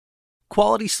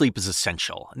Quality sleep is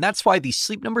essential, and that's why the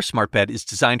Sleep Number Smart Bed is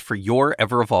designed for your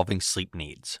ever-evolving sleep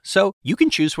needs. So you can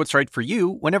choose what's right for you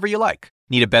whenever you like.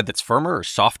 Need a bed that's firmer or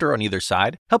softer on either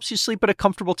side? Helps you sleep at a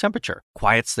comfortable temperature.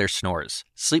 Quiets their snores.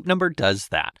 Sleep Number does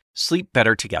that. Sleep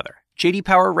better together. J.D.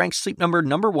 Power ranks Sleep Number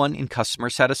 #1 in customer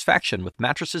satisfaction with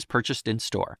mattresses purchased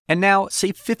in-store. And now,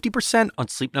 save 50% on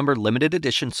Sleep Number limited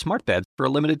edition smart beds for a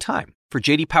limited time. For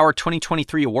J.D. Power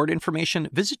 2023 award information,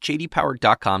 visit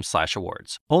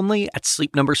jdpower.com/awards. Only at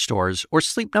Sleep Number stores or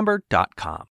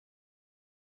sleepnumber.com.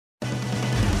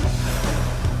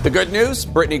 The good news,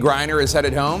 Brittney Griner is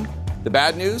headed home. The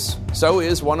bad news, so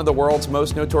is one of the world's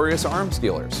most notorious arms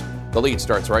dealers. The lead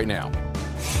starts right now.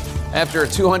 After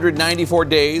 294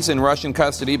 days in Russian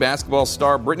custody, basketball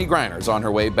star Brittney Griner is on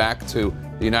her way back to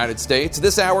the United States.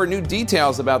 This hour, new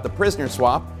details about the prisoner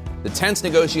swap, the tense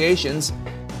negotiations,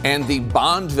 and the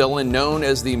Bond villain known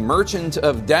as the Merchant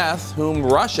of Death, whom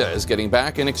Russia is getting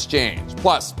back in exchange.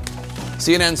 Plus,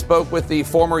 CNN spoke with the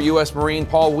former U.S. Marine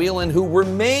Paul Whelan, who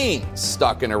remains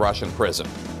stuck in a Russian prison.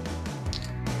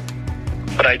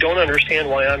 But I don't understand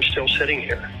why I'm still sitting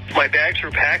here. My bags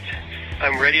are packed.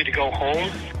 I'm ready to go home.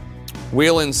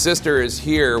 Whelan's sister is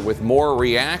here with more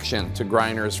reaction to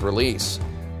Griner's release.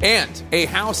 And a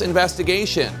House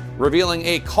investigation revealing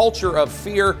a culture of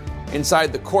fear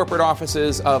inside the corporate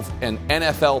offices of an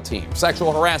NFL team.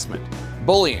 Sexual harassment,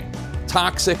 bullying,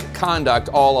 toxic conduct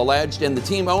all alleged, and the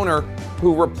team owner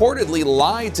who reportedly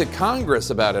lied to Congress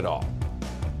about it all.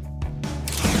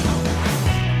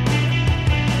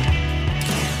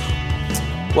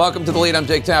 Welcome to The Lead. I'm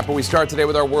Jake Tapper. We start today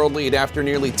with our world lead. After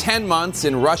nearly 10 months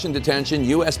in Russian detention,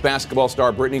 U.S. basketball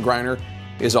star Brittney Griner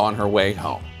is on her way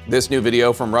home. This new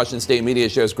video from Russian state media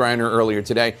shows Griner earlier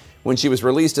today when she was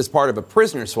released as part of a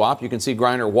prisoner swap. You can see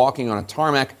Griner walking on a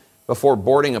tarmac before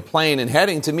boarding a plane and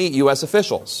heading to meet U.S.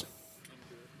 officials.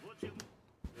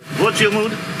 What's your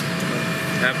mood?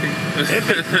 Happy.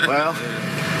 Happy? Well,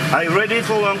 are you ready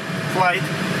for a long flight?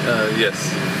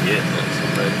 Yes.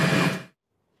 Yeah.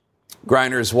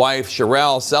 Griner's wife,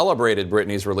 Sherelle, celebrated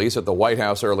Brittney's release at the White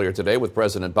House earlier today with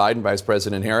President Biden, Vice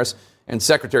President Harris, and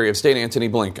Secretary of State Antony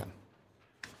Blinken.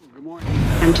 Good morning.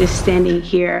 I'm just standing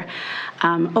here,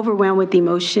 overwhelmed with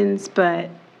emotions, but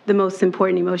the most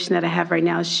important emotion that I have right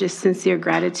now is just sincere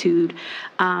gratitude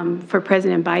for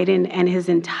President Biden and his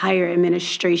entire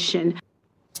administration.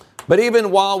 But even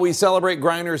while we celebrate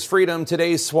Griner's freedom,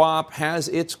 today's swap has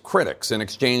its critics. In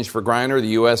exchange for Griner, the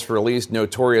U.S. released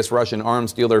notorious Russian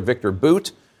arms dealer Viktor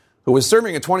Bout, who was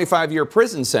serving a 25-year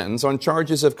prison sentence on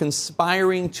charges of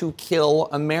conspiring to kill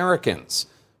Americans.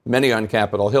 Many on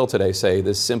Capitol Hill today say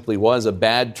this simply was a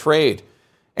bad trade.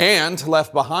 And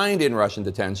left behind in Russian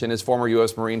detention is former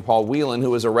U.S. Marine Paul Whelan, who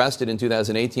was arrested in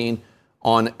 2018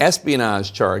 on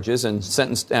espionage charges and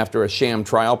sentenced after a sham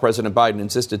trial. President Biden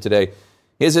insisted today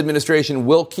his administration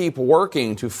will keep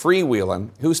working to free Whelan,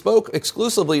 who spoke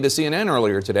exclusively to CNN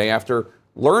earlier today after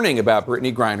learning about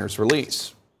Brittney Griner's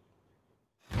release.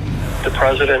 The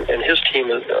president and his team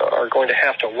are going to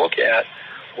have to look at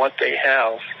what they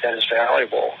have that is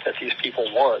valuable, that these people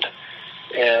want,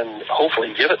 and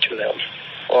hopefully give it to them.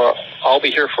 Or I'll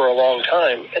be here for a long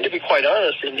time. And to be quite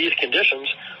honest, in these conditions,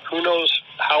 who knows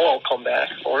how I'll come back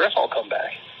or if I'll come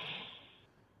back.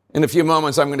 In a few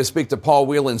moments, I'm going to speak to Paul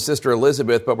Whelan's sister,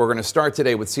 Elizabeth, but we're going to start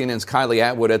today with CNN's Kylie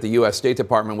Atwood at the U.S. State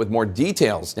Department with more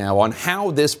details now on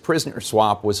how this prisoner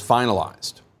swap was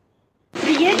finalized.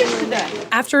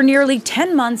 After nearly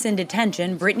 10 months in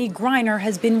detention, Brittney Griner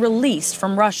has been released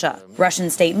from Russia. Russian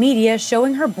state media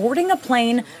showing her boarding a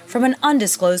plane from an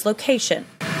undisclosed location.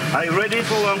 Are you ready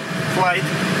for a long flight?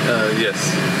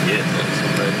 Yes. Yeah.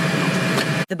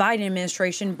 The Biden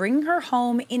administration bringing her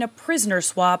home in a prisoner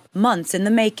swap months in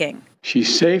the making.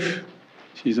 She's safe.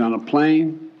 She's on a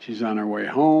plane. She's on her way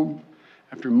home.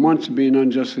 After months of being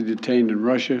unjustly detained in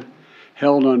Russia,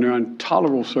 held under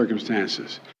intolerable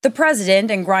circumstances. The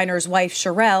president and Griner's wife,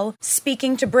 Sherelle,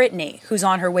 speaking to Brittney, who's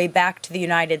on her way back to the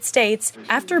United States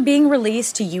after being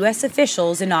released to U.S.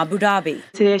 officials in Abu Dhabi.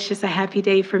 Today is just a happy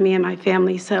day for me and my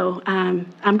family, so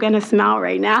I'm going to smile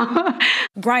right now.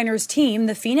 Griner's team,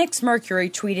 the Phoenix Mercury,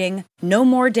 tweeting, "No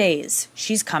more days.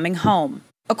 She's coming home."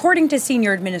 According to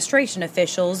senior administration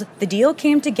officials, the deal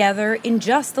came together in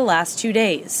just the last 2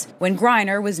 days, when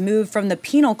Griner was moved from the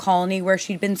penal colony where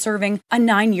she'd been serving a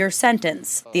 9-year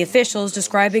sentence. The officials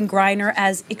describing Griner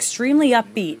as extremely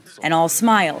upbeat and all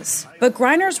smiles. But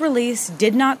Griner's release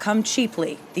did not come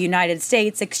cheaply, the United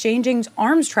States exchanging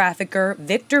arms trafficker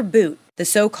Viktor Bout, the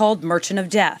so-called Merchant of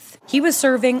Death. He was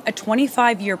serving a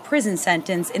 25-year prison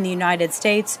sentence in the United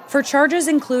States for charges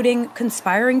including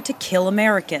conspiring to kill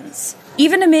Americans.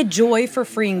 Even amid joy for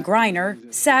freeing Griner,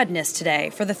 sadness today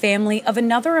for the family of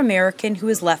another American who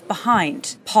is left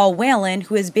behind, Paul Whelan,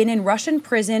 who has been in Russian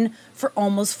prison for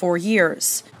almost 4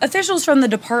 years. Officials from the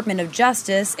Department of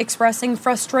Justice expressing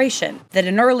frustration that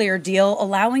an earlier deal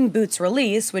allowing Bout's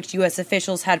release, which U.S.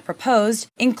 officials had proposed,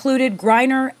 included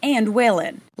Griner and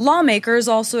Whelan. Lawmakers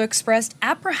also expressed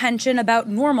apprehension about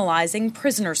normalizing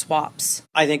prisoner swaps.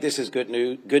 I think this is good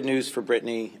news for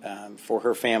Brittney, for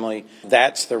her family.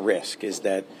 That's the risk, is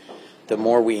that the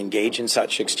more we engage in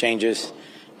such exchanges,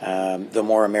 the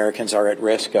more Americans are at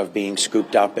risk of being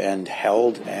scooped up and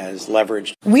held as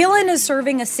leverage. Whelan is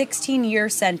serving a 16-year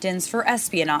sentence for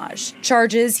espionage,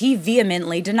 charges he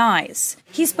vehemently denies.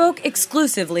 He spoke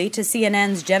exclusively to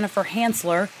CNN's Jennifer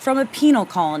Hansler from a penal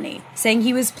colony, saying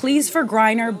he was pleased for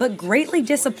Griner but greatly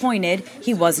disappointed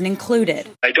he wasn't included.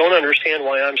 I don't understand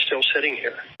why I'm still sitting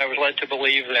here. I was led to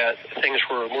believe that things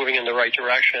were moving in the right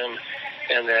direction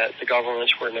and that the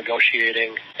governments were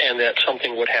negotiating and that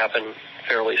something would happen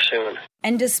fairly soon.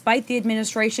 And despite the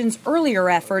administration's earlier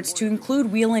efforts to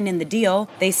include Whelan in the deal,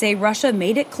 they say Russia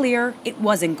made it clear it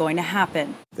wasn't going to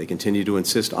happen. They continue to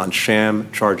insist on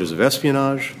sham charges of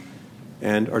espionage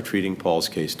and are treating Paul's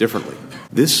case differently.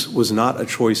 This was not a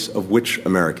choice of which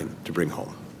American to bring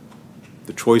home.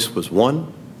 The choice was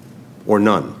one or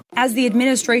none. As the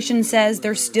administration says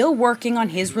they're still working on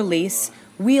his release,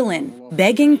 Whelan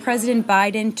begging President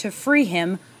Biden to free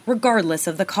him regardless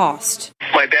of the cost.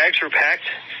 My bags are packed.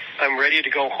 I'm ready to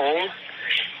go home.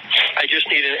 I just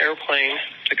need an airplane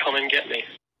to come and get me.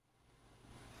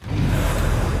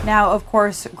 Now, of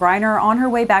course, Griner on her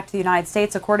way back to the United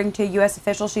States. According to U.S.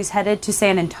 officials, she's headed to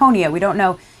San Antonio. We don't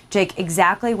know, Jake,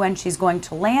 exactly when she's going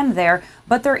to land there,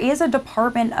 but there is a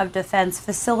Department of Defense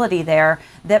facility there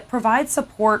that provides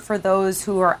support for those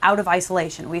who are out of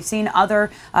isolation. We've seen other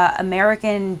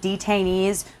American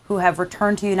detainees who have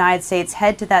returned to the United States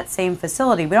head to that same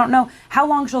facility. We don't know how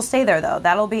long she'll stay there, though.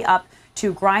 That'll be up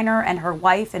to Griner and her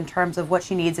wife in terms of what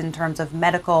she needs in terms of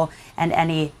medical and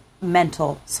any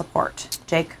mental support.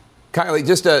 Jake? Kylie,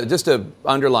 just to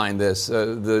underline this,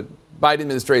 the Biden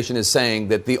administration is saying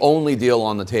that the only deal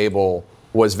on the table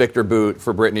was Victor Bout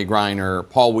for Brittney Griner.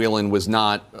 Paul Whelan was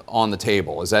not on the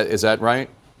table. Is that right?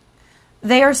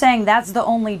 They are saying that's the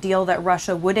only deal that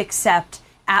Russia would accept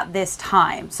at this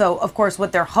time. So, of course,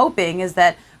 what they're hoping is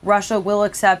that Russia will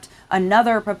accept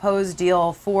another proposed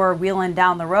deal for Whelan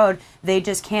down the road. They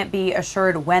just can't be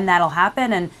assured when that'll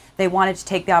happen, and they wanted to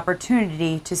take the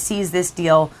opportunity to seize this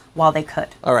deal while they could.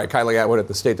 All right, Kylie Atwood at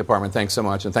the State Department, thanks so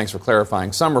much, and thanks for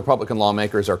clarifying. Some Republican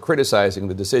lawmakers are criticizing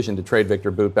the decision to trade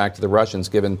Victor Bout back to the Russians,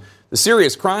 given the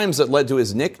serious crimes that led to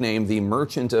his nickname, the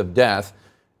Merchant of Death.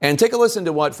 And take a listen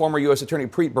to what former U.S. Attorney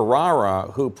Preet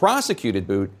Bharara, who prosecuted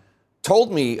Bout,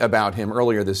 told me about him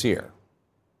earlier this year.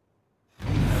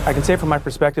 I can say from my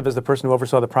perspective as the person who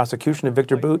oversaw the prosecution of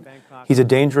Victor Bout, he's a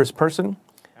dangerous person.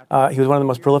 He was one of the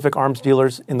most prolific arms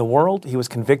dealers in the world. He was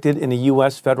convicted in a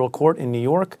U.S. federal court in New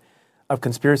York of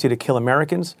conspiracy to kill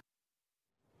Americans.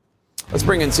 Let's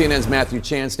bring in CNN's Matthew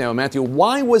Chance now. Matthew,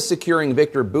 why was securing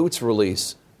Victor Bout's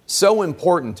release so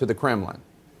important to the Kremlin?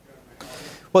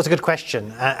 Well, it's a good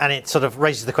question, and it sort of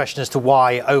raises the question as to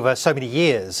why, over so many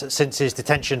years since his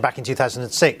detention back in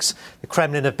 2006, the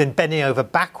Kremlin have been bending over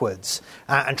backwards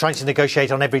and trying to negotiate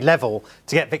on every level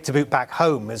to get Victor Bout back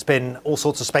home. There's been all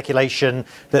sorts of speculation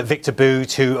that Victor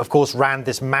Bout, who, of course, ran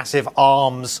this massive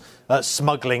arms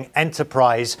smuggling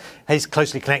enterprise, is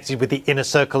closely connected with the inner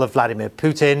circle of Vladimir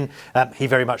Putin. He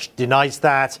very much denies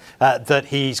that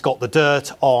he's got the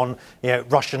dirt on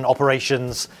Russian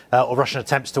operations or Russian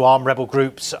attempts to arm rebel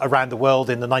groups around the world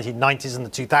in the 1990s and the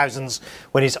 2000s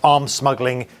when his arms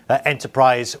smuggling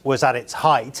enterprise was at its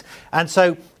height. And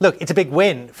so, look, it's a big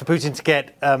win for Putin to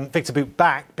get Victor Bout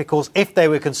back, because if they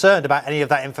were concerned about any of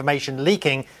that information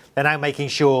leaking, they're now making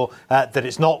sure that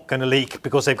it's not going to leak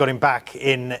because they've got him back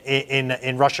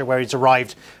in Russia, where he's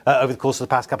arrived over the course of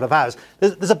the past couple of hours.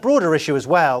 There's a broader issue as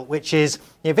well, which is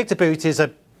Victor Bout is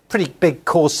a pretty big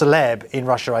cause celeb in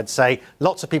Russia, I'd say.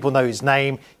 Lots of people know his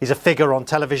name. He's a figure on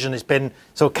television. He's been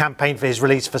sort of campaigned for his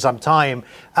release for some time.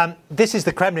 This is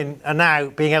the Kremlin are now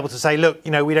being able to say, look,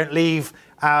 we don't leave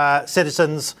our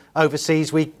citizens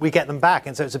overseas. We get them back.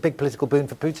 And so it's a big political boon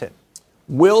for Putin.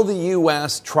 Will the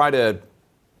U.S. try to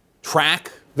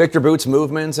track Victor Bout's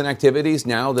movements and activities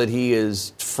now that he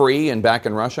is free and back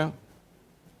in Russia?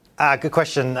 Good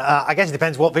question. I guess it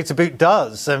depends what Viktor Bout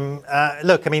does.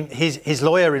 Look, I mean, his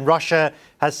lawyer in Russia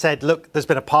has said, look, there's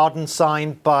been a pardon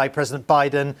signed by President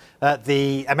Biden.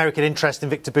 The American interest in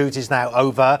Viktor Bout is now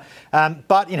over.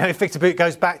 But, if Viktor Bout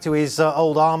goes back to his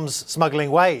old arms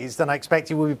smuggling ways, then I expect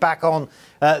he will be back on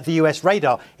the US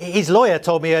radar. His lawyer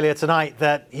told me earlier tonight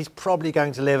that he's probably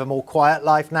going to live a more quiet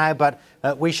life now, but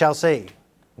we shall see.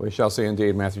 We shall see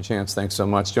indeed. Matthew Chance, thanks so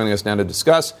much. Joining us now to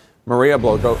discuss, Maria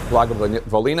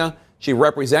Blagovolina. She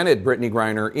represented Brittney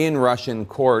Griner in Russian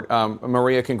court.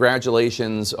 Maria,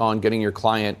 congratulations on getting your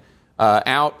client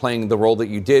out, playing the role that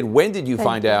you did. When did you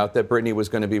find out that Brittney was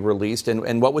going to be released,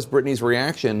 and what was Brittney's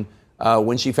reaction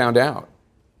when she found out?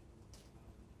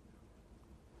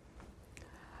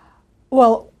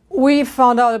 Well, we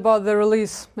found out about the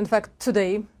release, in fact,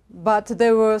 today, but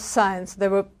there were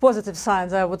positive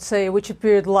signs, I would say, which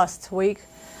appeared last week.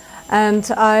 And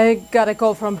I got a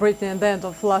call from Brittney at the end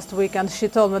of last week, and she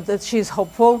told me that she's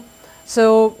hopeful.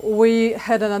 So we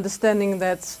had an understanding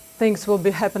that things will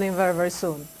be happening very, very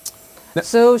soon.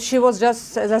 So she was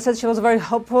just, as I said, she was very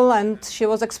hopeful, and she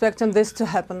was expecting this to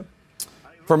happen.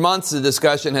 For months, the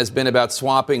discussion has been about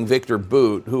swapping Viktor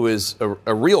Bout, who is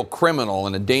a real criminal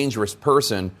and a dangerous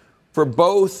person, for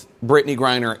both Brittney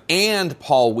Griner and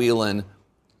Paul Whelan.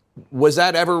 Was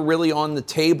that ever really on the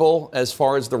table as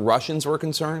far as the Russians were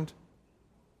concerned?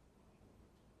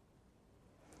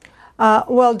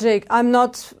 Well, Jake, I'm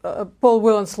not Paul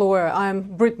Whelan's lawyer.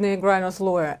 I'm Brittney Griner's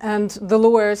lawyer. And the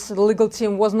legal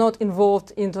team was not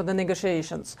involved into the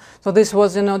negotiations. So this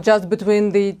was, just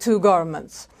between the two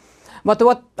governments. But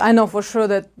what I know for sure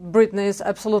that Brittney is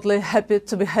absolutely happy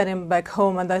to be heading back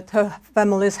home, and that her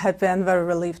family is happy and very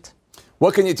relieved.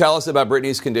 What can you tell us about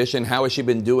Brittney's condition? How has she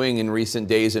been doing in recent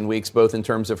days and weeks, both in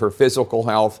terms of her physical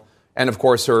health and, of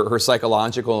course, her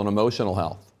psychological and emotional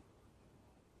health?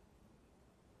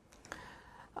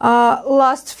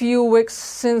 Last few weeks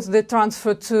since the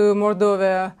transfer to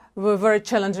Moldova were very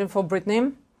challenging for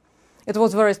Brittney. It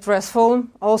was very stressful.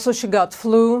 Also, she got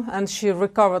flu and she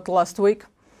recovered last week.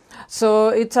 So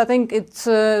I think it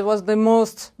was the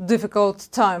most difficult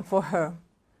time for her.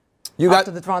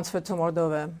 After the transfer to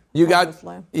Moldova. You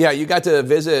got to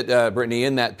visit Brittney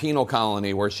in that penal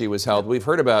colony where she was held. We've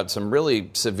heard about some really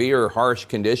severe, harsh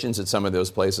conditions at some of those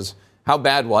places. How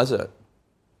bad was it?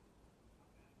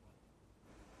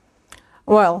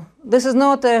 Well, this is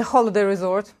not a holiday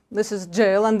resort. This is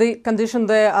jail, and the conditions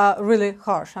there are really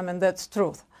harsh. I mean, that's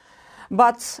truth.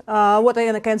 But what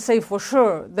I can say for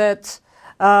sure that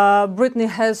Brittney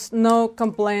has no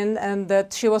complaint and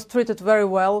that she was treated very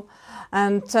well.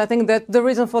 And I think that the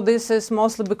reason for this is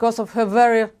mostly because of her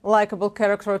very likable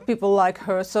character. People like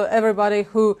her. So everybody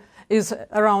who is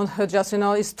around her just,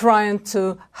 is trying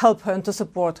to help her and to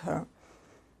support her.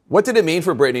 What did it mean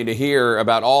for Brittney to hear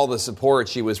about all the support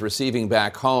she was receiving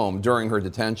back home during her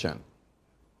detention?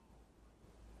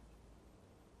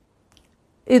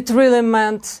 It really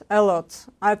meant a lot.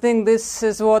 I think this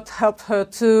is what helped her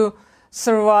to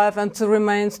survive and to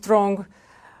remain strong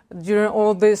during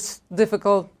all these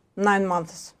difficult 9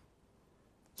 months.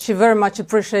 She very much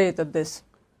appreciated this.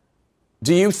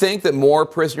 Do you think that more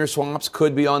prisoner swaps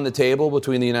could be on the table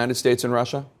between the United States and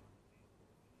Russia?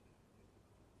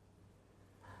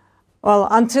 Well,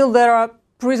 until there are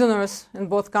prisoners in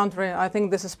both countries, I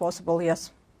think this is possible,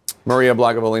 yes. Maria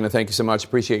Blagovolina, thank you so much.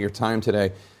 Appreciate your time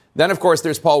today. Then, of course,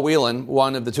 there's Paul Whelan,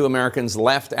 one of the two Americans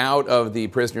left out of the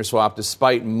prisoner swap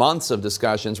despite months of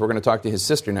discussions. We're going to talk to his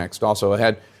sister next. Also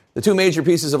ahead, the two major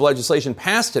pieces of legislation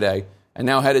passed today and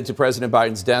now headed to President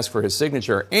Biden's desk for his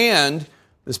signature, and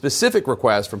the specific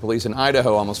request from police in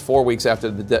Idaho almost 4 weeks after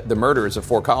the murders of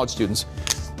 4 college students.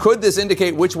 Could this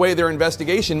indicate which way their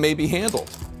investigation may be handled?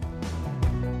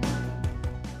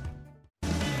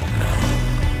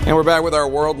 And we're back with our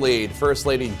world lead, First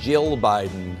Lady Jill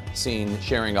Biden, seen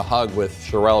sharing a hug with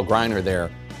Cherelle Griner there.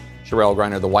 Cherelle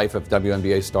Griner, the wife of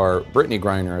WNBA star Brittney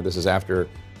Griner. This is after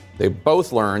they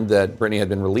both learned that Brittney had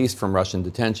been released from Russian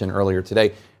detention earlier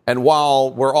today. And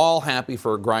while we're all happy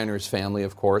for Griner's family,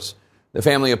 of course, the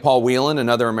family of Paul Whelan,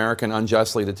 another American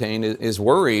unjustly detained, is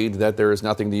worried that there is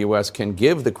nothing the U.S. can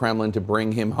give the Kremlin to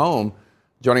bring him home.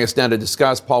 Joining us now to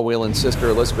discuss, Paul Whelan's sister,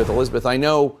 Elizabeth. Elizabeth, I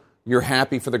know you're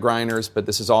happy for the Griners, but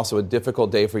this is also a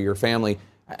difficult day for your family.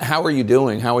 How are you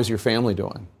doing? How is your family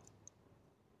doing?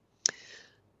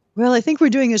 Well, I think we're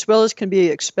doing as well as can be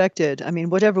expected. I mean,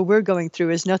 whatever we're going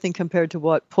through is nothing compared to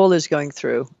what Paul is going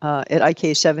through at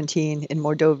IK-17 in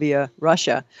Mordovia,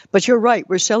 Russia. But you're right.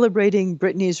 We're celebrating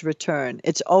Brittney's return.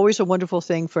 It's always a wonderful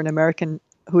thing for an American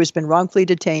who has been wrongfully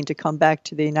detained to come back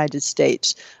to the United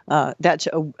States. That's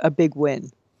a big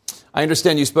win. I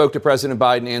understand you spoke to President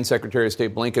Biden and Secretary of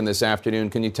State Blinken this afternoon.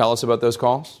 Can you tell us about those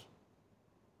calls?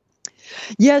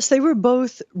 Yes, they were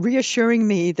both reassuring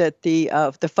me that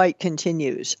the fight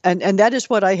continues, and that is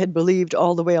what I had believed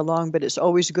all the way along. But it's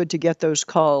always good to get those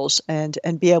calls and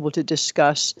be able to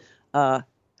discuss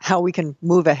how we can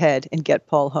move ahead and get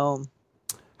Paul home.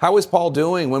 How is Paul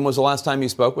doing? When was the last time you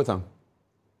spoke with him?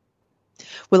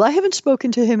 Well, I haven't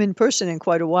spoken to him in person in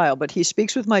quite a while, but he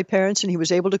speaks with my parents, and he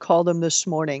was able to call them this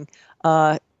morning.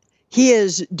 He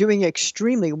is doing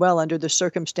extremely well under the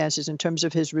circumstances in terms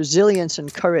of his resilience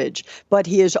and courage, but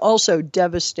he is also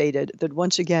devastated that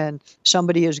once again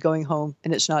somebody is going home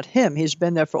and it's not him. He's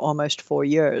been there for almost 4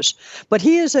 years. But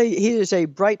he is a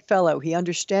bright fellow. He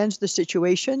understands the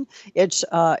situation. It's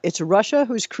Russia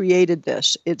who's created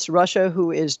this. It's Russia who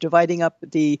is dividing up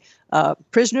the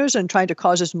prisoners and trying to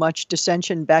cause as much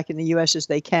dissension back in the U.S. as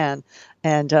they can.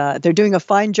 And they're doing a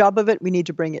fine job of it. We need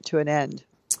to bring it to an end.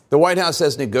 The White House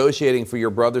says negotiating for your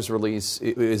brother's release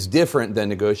is different than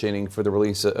negotiating for the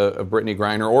release of Brittney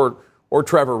Griner or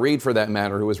Trevor Reed, for that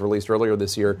matter, who was released earlier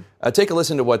this year. Take a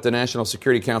listen to what the National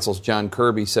Security Council's John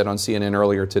Kirby said on CNN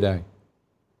earlier today.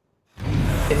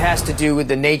 It has to do with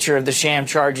the nature of the sham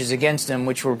charges against him,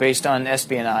 which were based on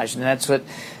espionage, and that's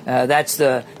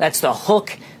the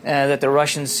hook that the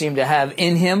Russians seem to have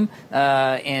in him,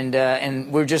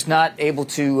 and we're just not able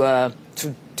to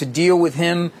deal with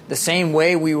him the same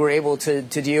way we were able to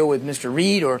deal with Mr.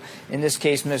 Reed or, in this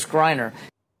case, Ms. Griner.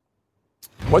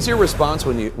 What's your response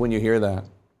when you hear that?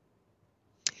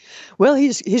 Well,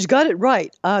 he's got it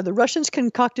right. The Russians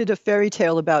concocted a fairy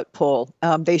tale about Paul.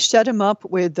 They set him up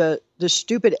with the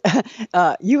stupid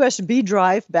USB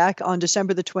drive back on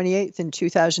December the 28th in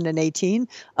 2018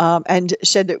 and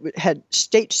said that it had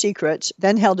state secrets,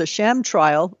 then held a sham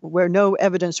trial where no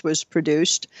evidence was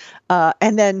produced,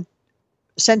 and then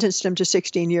sentenced him to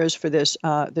 16 years for this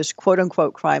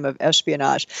quote-unquote crime of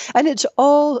espionage. And it's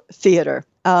all theater,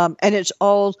 and it's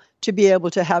all to be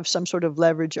able to have some sort of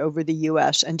leverage over the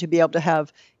U.S. and to be able to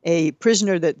have a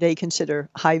prisoner that they consider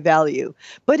high value.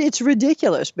 But it's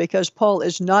ridiculous because Paul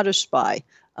is not a spy.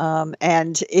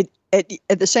 And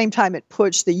at the same time, it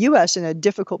puts the U.S. in a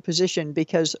difficult position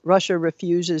because Russia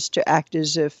refuses to act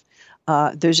as if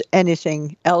there's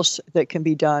anything else that can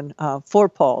be done for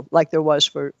Paul, like there was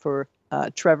for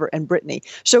Trevor and Brittney.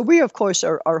 So we, of course,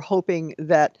 are hoping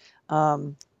that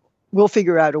we'll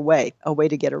figure out a way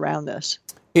to get around this.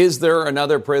 Is there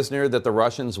another prisoner that the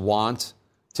Russians want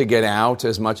to get out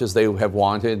as much as they have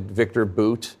wanted Victor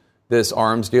Bout, this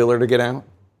arms dealer, to get out?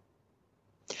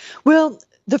 Well,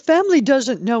 the family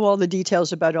doesn't know all the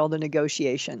details about all the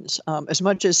negotiations, as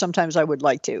much as sometimes I would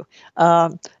like to.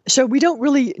 So we don't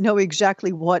really know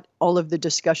exactly what all of the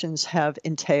discussions have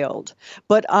entailed.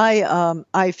 But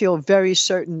I feel very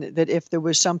certain that if there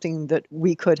was something that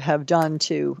we could have done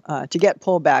to get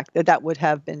Paul back, that would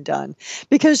have been done.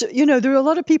 Because, you know, there are a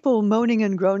lot of people moaning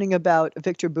and groaning about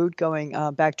Victor Bout going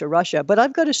back to Russia. But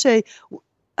I've got to say,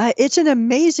 it's an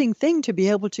amazing thing to be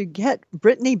able to get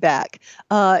Brittney back.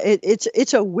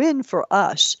 It's a win for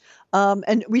us.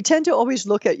 And we tend to always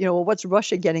look at, what's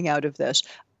Russia getting out of this?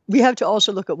 We have to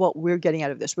also look at what we're getting out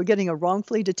of this. We're getting a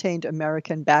wrongfully detained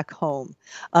American back home.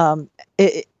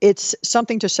 It's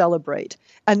something to celebrate.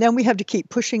 And then we have to keep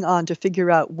pushing on to figure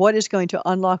out what is going to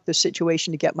unlock the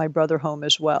situation to get my brother home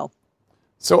as well.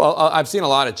 So I've seen a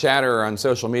lot of chatter on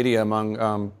social media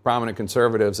among prominent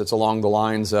conservatives. It's along the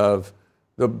lines of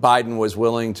Biden was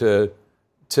willing to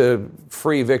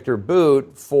free Victor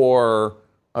Bout for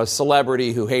a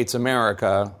celebrity who hates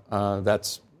America.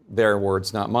 That's their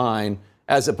words, not mine.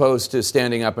 As opposed to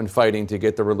standing up and fighting to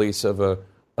get the release of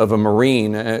a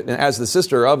Marine. And as the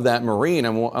sister of that Marine,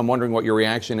 I'm wondering what your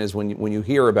reaction is when you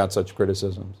hear about such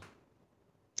criticisms.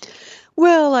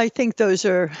 Well, I think those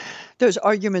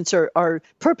arguments are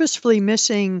purposefully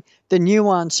missing the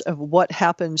nuance of what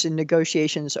happens in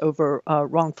negotiations over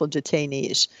wrongful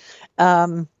detainees.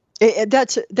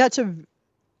 That's an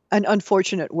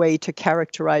unfortunate way to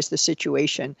characterize the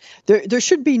situation. There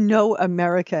should be no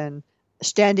American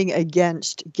standing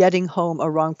against getting home a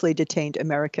wrongfully detained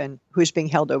American who's being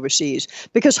held overseas,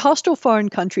 because hostile foreign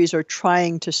countries are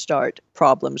trying to start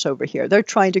problems over here. They're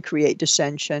trying to create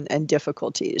dissension and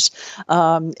difficulties.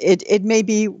 It may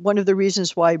be one of the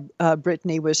reasons why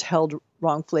Brittney was held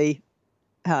wrongfully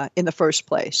in the first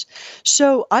place.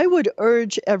 So I would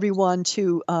urge everyone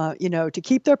to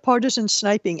keep their partisan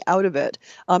sniping out of it.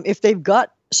 If they've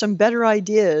got some better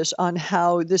ideas on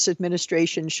how this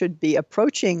administration should be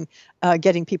approaching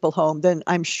getting people home, then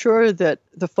I'm sure that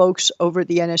the folks over at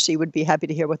the NSC would be happy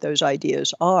to hear what those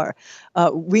ideas are.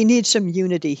 We need some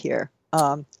unity here,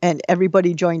 and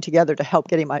everybody join together to help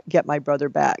get my brother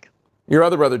back. Your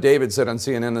other brother, David, said on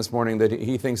CNN this morning that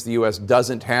he thinks the U.S.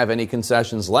 doesn't have any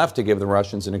concessions left to give the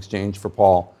Russians in exchange for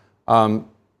Paul.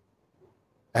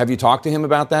 Have you talked to him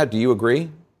about that? Do you agree?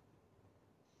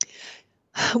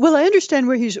 Well, I understand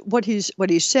what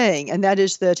he's saying, and that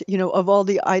is that, of all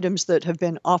the items that have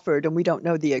been offered, and we don't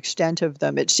know the extent of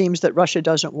them, it seems that Russia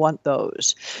doesn't want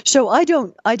those. So I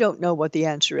don't know what the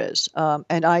answer is,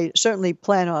 and I certainly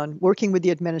plan on working with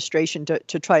the administration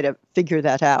to try to figure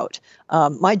that out.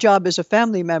 My job as a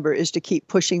family member is to keep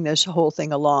pushing this whole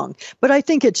thing along, but I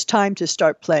think it's time to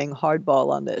start playing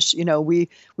hardball on this.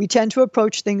 We tend to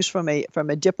approach things from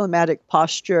a diplomatic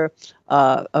posture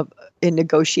in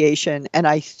negotiation. And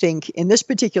I think in this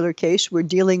particular case, we're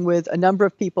dealing with a number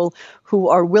of people who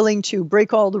are willing to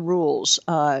break all the rules,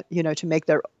 to make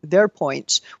their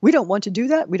points. We don't want to do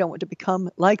that. We don't want to become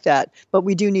like that. But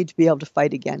we do need to be able to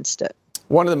fight against it.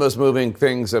 One of the most moving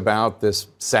things about this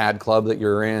sad club that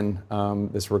you're in,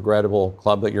 this regrettable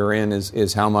club that you're in,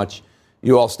 is how much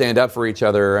you all stand up for each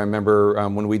other. I remember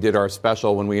when we did our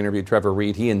special, when we interviewed Trevor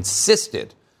Reed, he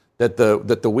insisted that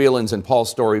the Whelans and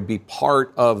Paul's story be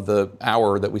part of the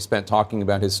hour that we spent talking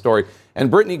about his story.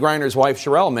 And Brittney Griner's wife,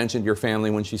 Sherelle, mentioned your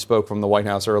family when she spoke from the White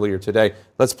House earlier today.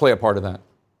 Let's play a part of that.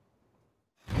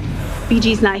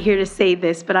 BG's not here to say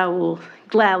this, but I will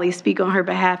gladly speak on her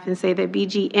behalf and say that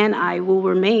BG and I will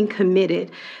remain committed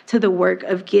to the work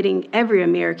of getting every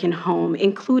American home,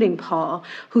 including Paul,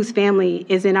 whose family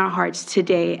is in our hearts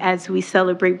today as we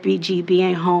celebrate BG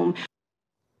being home.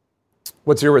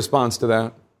 What's your response to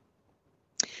that?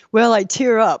 Well, I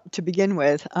tear up to begin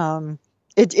with.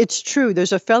 It's true.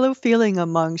 There's a fellow feeling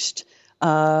amongst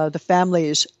the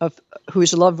families of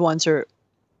whose loved ones are,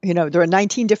 there are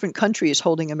 19 different countries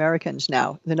holding Americans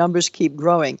now. The numbers keep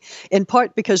growing, in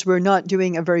part because we're not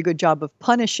doing a very good job of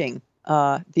punishing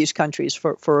these countries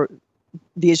for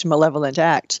these malevolent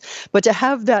acts. But to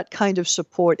have that kind of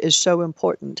support is so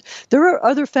important. There are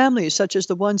other families, such as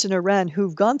the ones in Iran,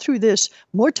 who've gone through this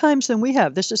more times than we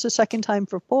have. This is the second time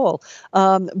for Paul.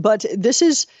 But this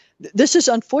is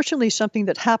unfortunately something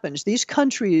that happens. These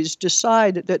countries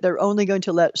decide that they're only going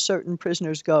to let certain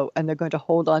prisoners go, and they're going to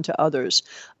hold on to others.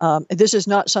 This is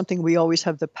not something we always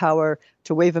have the power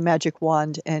to wave a magic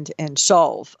wand and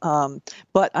solve.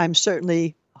 But I'm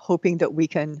certainly hoping that we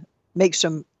can make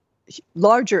some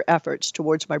larger efforts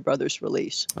towards my brother's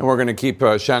release. And we're going to keep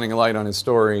shining a light on his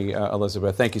story,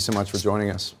 Elizabeth. Thank you so much for joining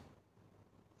us.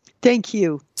 Thank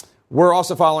you. We're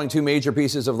also following two major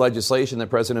pieces of legislation that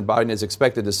President Biden is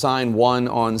expected to sign, one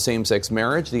on same-sex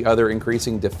marriage, the other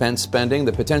increasing defense spending.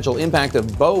 The potential impact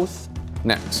of both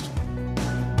next.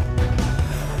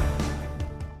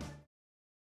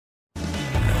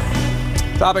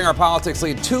 Topping our politics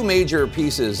lead, two major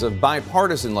pieces of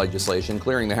bipartisan legislation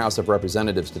clearing the House of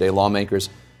Representatives today.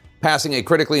 Lawmakers passing a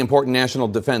critically important national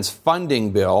defense funding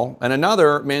bill, and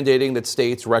another mandating that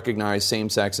states recognize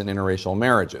same-sex and interracial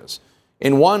marriages.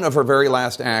 In one of her very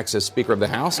last acts as Speaker of the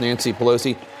House, Nancy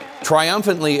Pelosi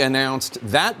triumphantly announced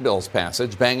that bill's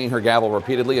passage, banging her gavel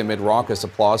repeatedly amid raucous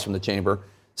applause from the chamber.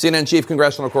 CNN chief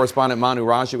congressional correspondent Manu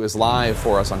Raju is live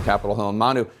for us on Capitol Hill. And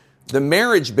Manu, the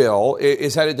marriage bill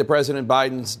is headed to President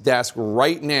Biden's desk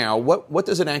right now. What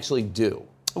does it actually do?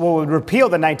 Well, it would repeal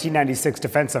the 1996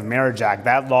 Defense of Marriage Act.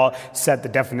 That law set the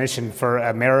definition for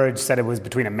a marriage, said it was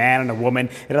between a man and a woman.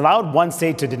 It allowed one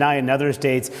state to deny another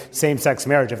state's same-sex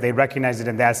marriage if they recognized it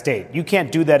in that state. You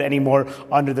can't do that anymore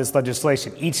under this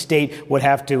legislation. Each state would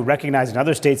have to recognize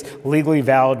another state's legally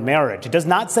valid marriage. It does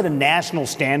not set a national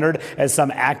standard, as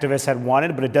some activists had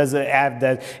wanted, but it does have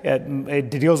that. It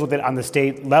deals with it on the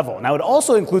state level. Now, it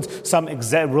also includes some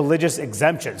religious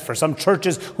exemptions for some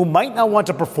churches who might not want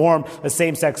to perform the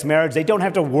same-sex marriage. They don't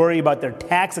have to worry about their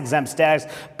tax-exempt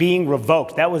status being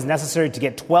revoked. That was necessary to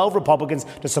get 12 Republicans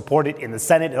to support it in the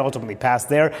Senate. It ultimately passed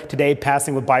there today,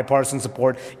 passing with bipartisan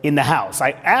support in the House. I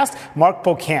asked Mark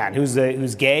Pocan,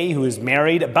 who's gay, who is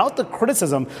married, about the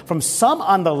criticism from some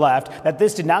on the left that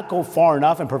this did not go far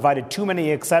enough and provided too many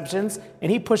exceptions,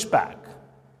 and he pushed back.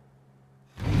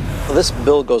 Well, this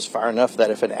bill goes far enough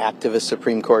that if an activist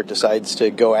Supreme Court decides to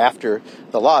go after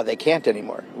the law, they can't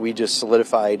anymore. We just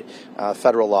solidified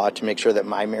federal law to make sure that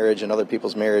my marriage and other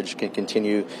people's marriage can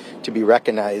continue to be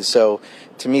recognized. So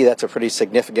to me, that's a pretty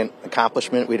significant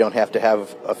accomplishment. We don't have to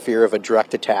have a fear of a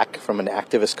direct attack from an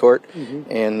activist court.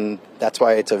 And that's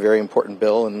why it's a very important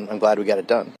bill, and I'm glad we got it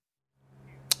done.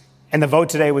 And the vote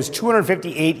today was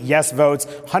 258 yes votes,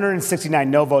 169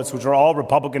 no votes, which were all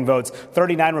Republican votes.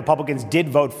 39 Republicans did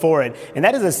vote for it. And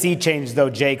that is a sea change, though,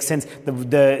 Jake, since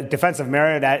the Defense of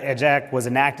Marriage Act was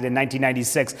enacted in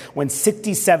 1996, when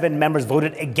 67 members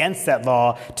voted against that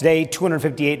law. Today,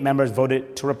 258 members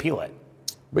voted to repeal it.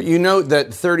 But you note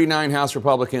that 39 House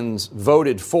Republicans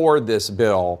voted for this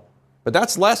bill, but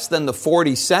that's less than the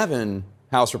 47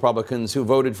 House Republicans who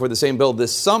voted for the same bill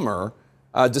this summer,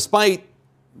 despite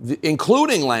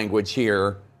including language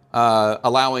here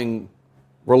allowing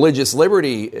religious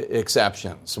liberty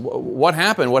exceptions. What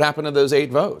happened? What happened to those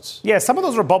 8 votes? Yeah, some of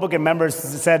those Republican members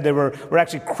said they were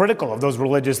actually critical of those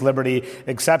religious liberty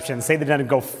exceptions, say they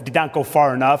did not go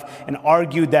far enough, and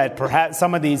argued that perhaps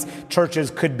some of these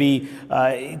churches could be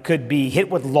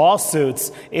hit with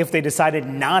lawsuits if they decided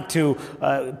not to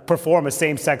perform a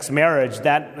same-sex marriage.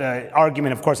 That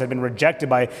argument, of course, had been rejected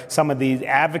by some of the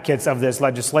advocates of this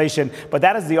legislation, but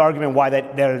that is the argument why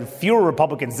there are fewer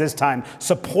Republicans this time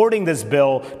supporting this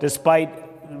bill,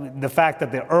 despite the fact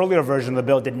that the earlier version of the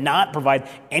bill did not provide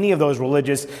any of those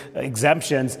religious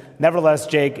exemptions. Nevertheless,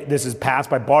 Jake, this is passed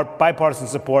by bipartisan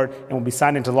support and will be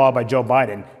signed into law by Joe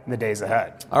Biden in the days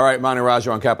ahead. All right, Manu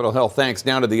Raju on Capitol Hill. Thanks.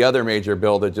 Now to the other major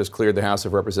bill that just cleared the House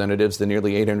of Representatives, the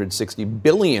nearly $860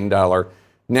 billion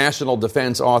National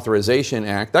Defense Authorization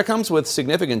Act. That comes with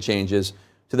significant changes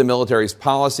to the military's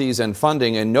policies and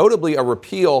funding, and notably a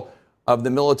repeal of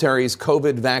the military's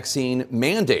COVID vaccine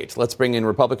mandate. Let's bring in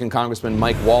Republican Congressman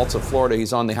Mike Waltz of Florida.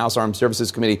 He's on the House Armed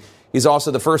Services Committee. He's also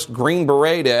the first Green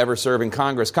Beret to ever serve in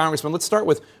Congress. Congressman, let's start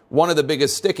with one of the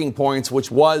biggest sticking points,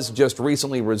 which was just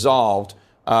recently resolved.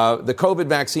 The COVID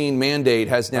vaccine mandate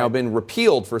has now been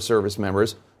repealed for service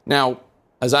members. Now,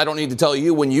 as I don't need to tell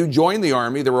you, when you joined the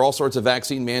Army, there were all sorts of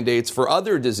vaccine mandates for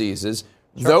other diseases.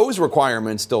 Sure. Those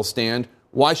requirements still stand.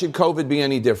 Why should COVID be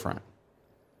any different?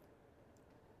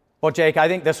 Well, Jake, I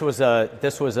think this was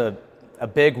a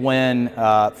big win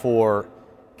for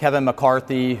Kevin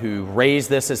McCarthy, who raised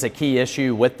this as a key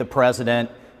issue with the president,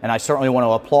 and I certainly want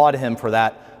to applaud him for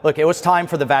that. Look, it was time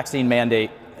for the vaccine mandate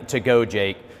to go,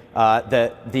 Jake.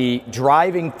 The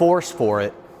driving force for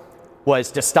it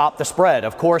was to stop the spread.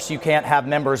 Of course, you can't have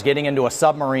members getting into a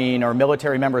submarine or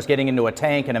military members getting into a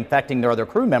tank and infecting their other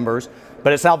crew members,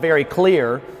 but it's now very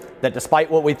clear that despite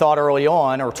what we thought early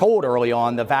on or told early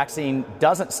on, the vaccine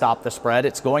doesn't stop the spread.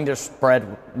 It's going to spread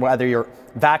whether you're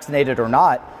vaccinated or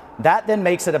not. That then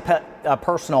makes it a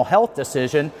personal health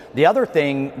decision. The other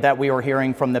thing that we were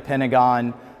hearing from the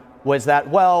Pentagon was that,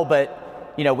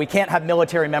 we can't have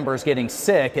military members getting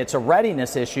sick. It's a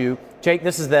readiness issue. Jake,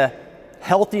 this is the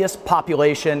healthiest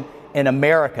population in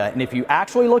America. And if you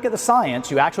actually look at the science,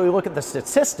 you actually look at the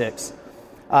statistics,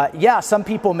 some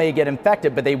people may get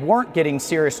infected, but they weren't getting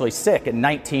seriously sick at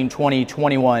 19, 20,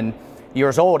 21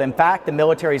 years old. In fact, the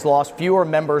military's lost fewer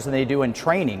members than they do in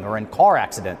training or in car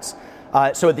accidents.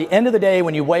 So at the end of the day,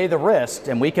 when you weigh the risk,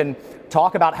 and we can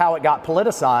talk about how it got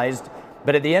politicized,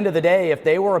 but at the end of the day, if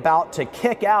they were about to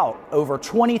kick out over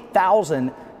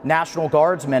 20,000 National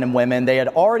Guardsmen and women, they had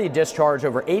already discharged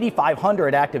over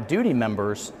 8,500 active duty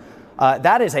members.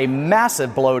 That is a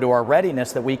massive blow to our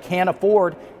readiness that we can't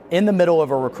afford in the middle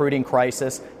of a recruiting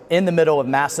crisis, in the middle of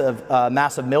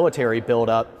massive military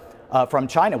buildup from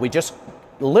China. We just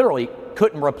literally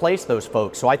couldn't replace those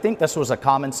folks. So I think this was a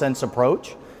common sense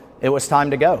approach. It was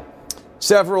time to go.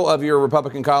 Several of your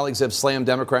Republican colleagues have slammed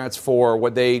Democrats for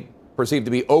what they perceive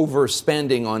to be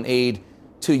overspending on aid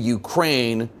to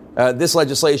Ukraine. This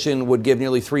legislation would give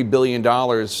nearly $3 billion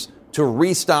to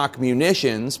restock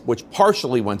munitions, which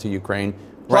partially went to Ukraine,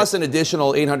 plus an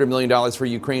additional $800 million for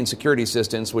Ukraine security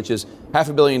assistance, which is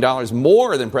 $500 million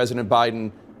more than President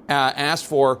Biden asked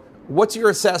for. What's your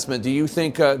assessment? Do you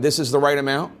think this is the right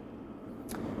amount?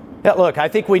 Yeah, look, I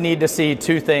think we need to see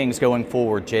two things going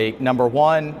forward, Jake. Number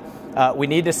one, we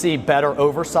need to see better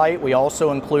oversight. We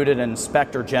also included an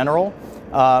inspector general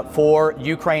for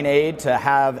Ukraine aid to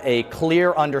have a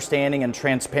clear understanding and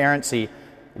transparency.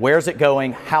 Where's it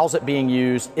going? How's it being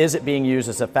used? Is it being used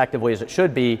as effectively as it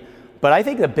should be? But I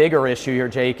think the bigger issue here,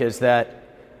 Jake, is that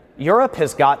Europe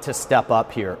has got to step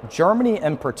up here. Germany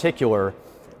in particular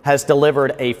has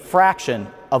delivered a fraction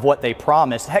of what they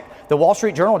promised. Heck, the Wall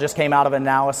Street Journal just came out of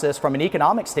analysis from an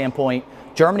economic standpoint.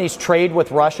 Germany's trade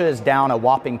with Russia is down a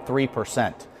whopping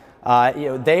 3%.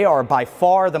 They are by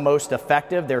far the most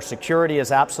effective. Their security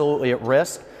is absolutely at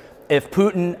risk. If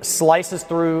Putin slices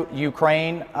through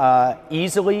Ukraine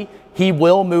easily, he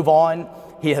will move on.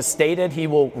 He has stated he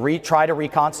will try to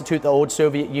reconstitute the old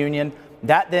Soviet Union.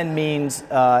 That then means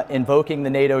invoking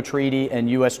the NATO treaty and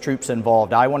U.S. troops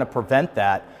involved. I want to prevent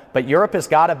that. But Europe has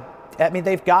got to,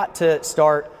 they've got to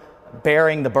start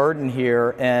bearing the burden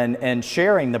here and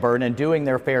sharing the burden and doing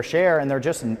their fair share. And they're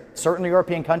just, certain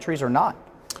European countries are not.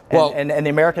 And the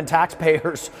American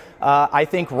taxpayers, I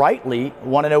think rightly,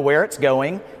 want to know where it's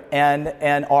going.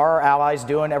 And our allies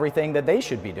doing everything that they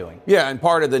should be doing. Yeah, and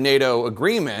part of the NATO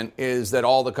agreement is that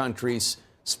all the countries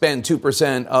spend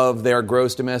 2% of their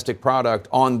gross domestic product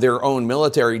on their own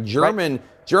military. Germany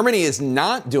is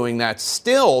not doing that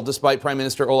still, despite Prime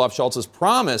Minister Olaf Scholz's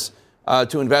promise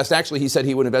to invest. Actually, he said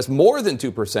he would invest more than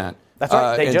 2%. That's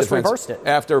right. They just reversed it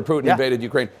after Putin invaded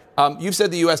Ukraine. You've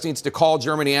said the U.S. needs to call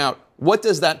Germany out. What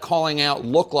does that calling out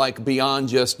look like beyond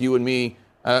just you and me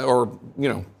or,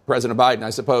 President Biden,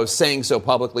 I suppose, saying so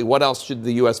publicly? What else should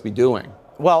the U.S. be doing?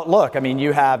 Well, look,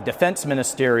 you have defense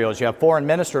ministerials, you have foreign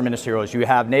minister ministerials, you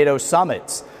have NATO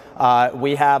summits.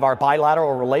 We have our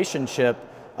bilateral relationship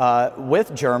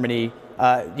with Germany.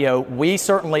 We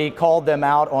certainly called them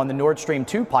out on the Nord Stream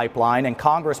 2 pipeline, and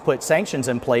Congress put sanctions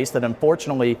in place that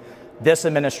unfortunately this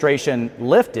administration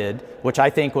lifted, which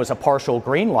I think was a partial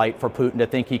green light for Putin to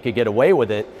think he could get away with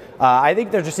it. I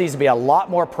think there just needs to be a lot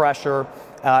more pressure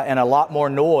and a lot more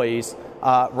noise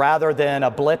rather than a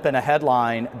blip in a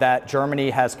headline that Germany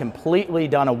has completely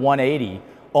done a 180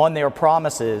 on their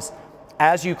promises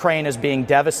as Ukraine is being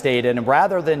devastated. And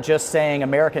rather than just saying,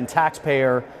 American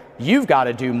taxpayer, you've got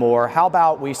to do more, how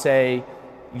about we say,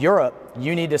 Europe,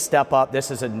 you need to step up. This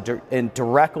is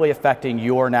directly affecting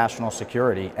your national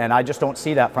security. And I just don't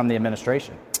see that from the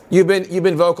administration. You've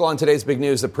been vocal on today's big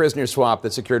news, the prisoner swap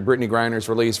that secured Brittney Griner's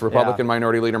release. Republican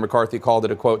Minority Leader McCarthy called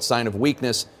it a, quote, sign of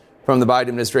weakness from the Biden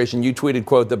administration. You tweeted,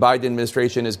 quote, the Biden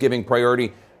administration is giving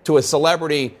priority to a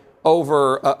celebrity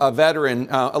over a veteran.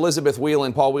 Elizabeth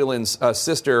Whelan, Paul Whelan's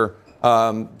sister,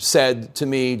 said to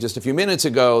me just a few minutes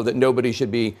ago that nobody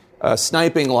should be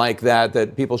sniping like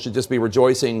that people should just be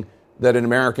rejoicing that an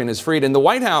American is freed. And the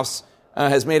White House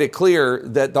has made it clear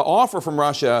that the offer from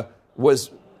Russia was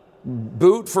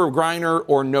boot for Griner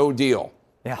or no deal.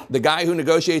 Yeah. The guy who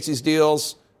negotiates these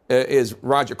deals is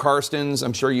Roger Carstens.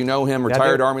 I'm sure you know him,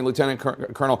 retired Army Lieutenant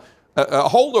Colonel, a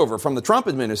holdover from the Trump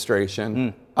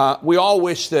administration. We all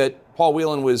wish that Paul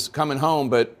Whelan was coming home,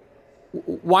 but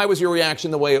why was your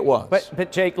reaction the way it was?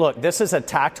 But Jake, look, this is a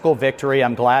tactical victory.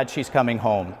 I'm glad she's coming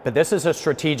home. But this is a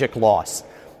strategic loss.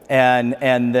 And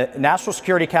the National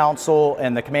Security Council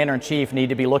and the Commander-in-Chief need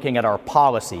to be looking at our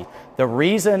policy. The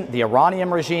reason the Iranian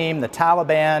regime, the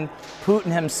Taliban,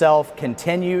 Putin himself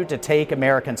continue to take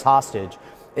Americans hostage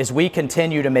is we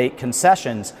continue to make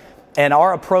concessions. And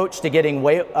our approach to getting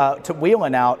to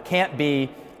Whelan out can't be,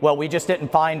 well, we just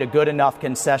didn't find a good enough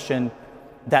concession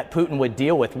that Putin would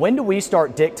deal with. When do we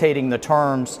start dictating the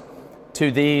terms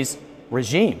to these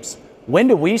regimes? When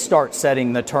do we start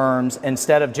setting the terms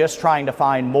instead of just trying to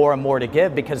find more and more to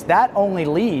give? Because that only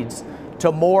leads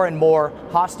to more and more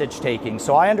hostage taking.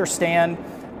 So I understand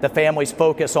the family's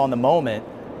focus on the moment,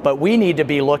 but we need to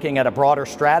be looking at a broader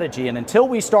strategy. And until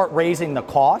we start raising the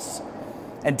costs,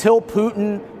 until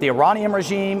Putin, the Iranian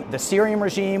regime, the Syrian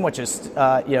regime, which is,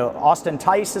 Austin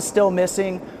Tice is still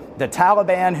missing, the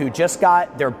Taliban, who just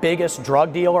got their biggest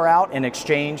drug dealer out in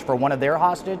exchange for one of their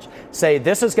hostage, say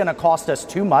this is going to cost us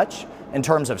too much in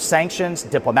terms of sanctions,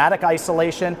 diplomatic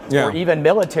isolation, or even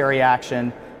military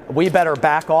action. We better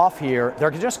back off here.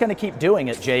 They're just going to keep doing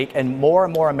it, Jake, and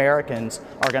more Americans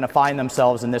are going to find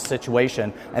themselves in this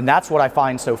situation. And that's what I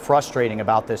find so frustrating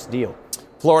about this deal.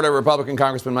 Florida Republican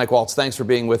Congressman Mike Waltz, thanks for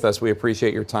being with us. We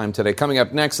appreciate your time today. Coming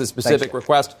up next, a specific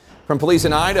request from police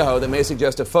in Idaho that may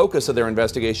suggest a focus of their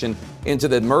investigation into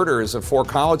the murders of 4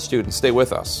 college students. Stay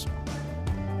with us.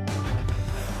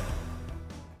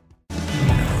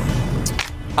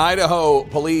 Idaho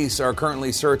police are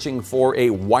currently searching for a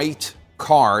white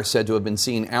car said to have been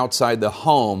seen outside the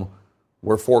home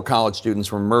where 4 college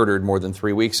students were murdered more than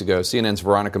 3 weeks ago. CNN's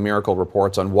Veronica Miracle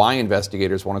reports on why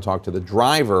investigators want to talk to the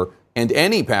driver and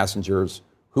any passengers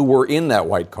who were in that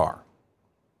white car.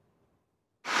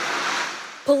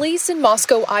 Police in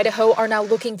Moscow, Idaho are now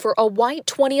looking for a white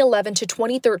 2011 to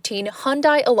 2013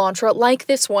 Hyundai Elantra like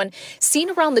this one, seen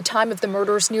around the time of the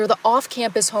murders near the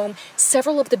off-campus home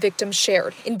several of the victims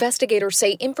shared. Investigators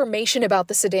say information about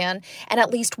the sedan and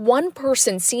at least one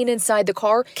person seen inside the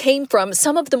car came from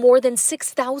some of the more than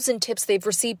 6,000 tips they've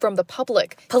received from the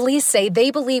public. Police say they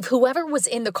believe whoever was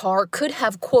in the car could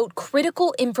have, quote,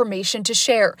 critical information to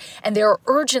share, and they are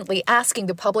urgently asking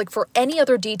the public for any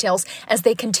other details as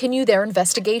they continue their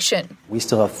investigation. We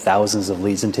still have thousands of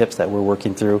leads and tips that we're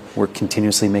working through. We're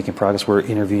continuously making progress. We're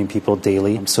interviewing people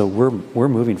daily. So we're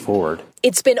moving forward.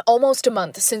 It's been almost a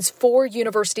month since 4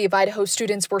 University of Idaho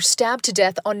students were stabbed to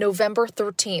death on November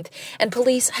 13th, and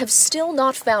police have still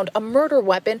not found a murder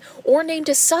weapon or named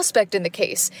a suspect in the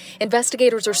case.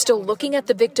 Investigators are still looking at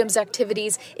the victims'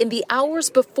 activities in the hours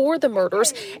before the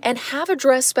murders and have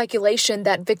addressed speculation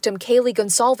that victim Kaylee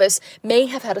Gonsalves may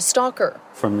have had a stalker.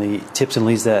 From the tips and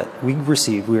leads that we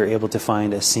received, we were able to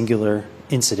find a singular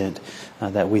incident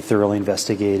that we thoroughly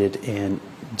investigated and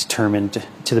determined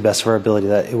to the best of our ability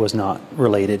that it was not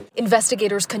related.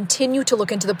 Investigators continue to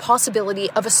look into the possibility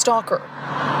of a stalker.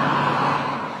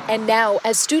 And now,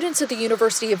 as students at the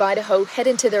University of Idaho head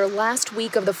into their last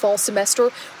week of the fall semester,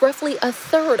 roughly a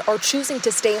third are choosing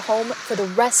to stay home for the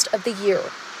rest of the year.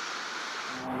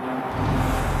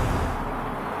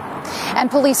 And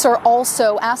police are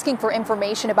also asking for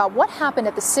information about what happened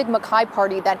at the Sigma Chi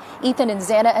party that Ethan and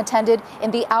Xana attended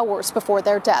in the hours before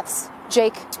their deaths.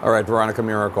 Jake? All right, Veronica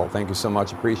Miracle, thank you so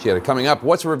much. Appreciate it. Coming up,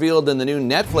 what's revealed in the new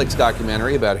Netflix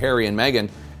documentary about Harry and Meghan,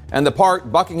 and the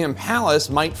part Buckingham Palace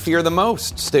might fear the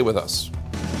most. Stay with us.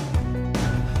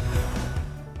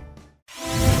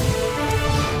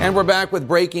 And we're back with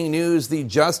breaking news. The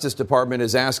Justice Department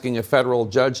is asking a federal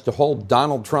judge to hold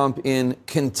Donald Trump in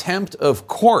contempt of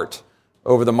court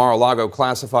over the Mar-a-Lago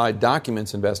classified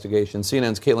documents investigation.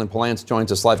 CNN's Caitlin Palance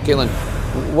joins us live. Caitlin,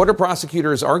 what are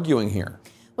prosecutors arguing here?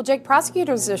 Well, Jake,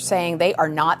 prosecutors are saying they are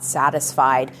not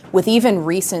satisfied with even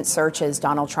recent searches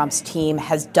Donald Trump's team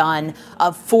has done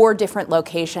of 4 different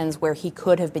locations where he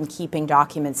could have been keeping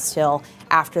documents still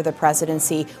after the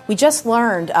presidency. We just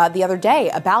learned the other day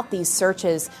about these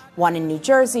searches, one in New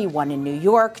Jersey, one in New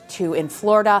York, 2 in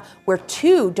Florida, where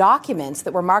 2 documents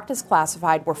that were marked as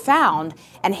classified were found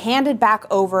and handed back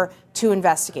over to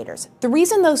investigators. The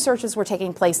reason those searches were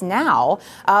taking place now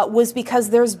was because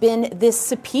there's been this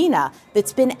subpoena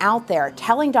that's been out there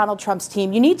telling Donald Trump's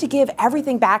team, you need to give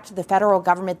everything back to the federal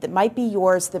government that might be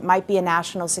yours, that might be a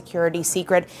national security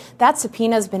secret. That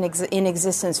subpoena has been in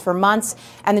existence for months,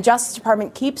 and the Justice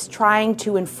Department keeps trying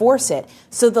to enforce it.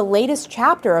 So the latest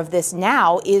chapter of this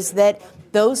now is that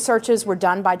those searches were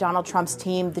done by Donald Trump's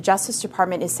team. The Justice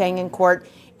Department is saying in court,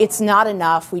 it's not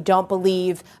enough. We don't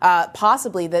believe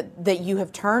possibly that you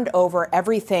have turned over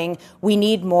everything. We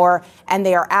need more. And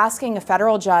they are asking a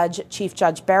federal judge, Chief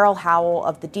Judge Beryl Howell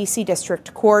of the D.C.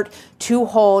 District Court, to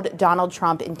hold Donald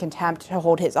Trump in contempt, to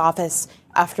hold his office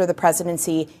after the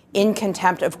presidency in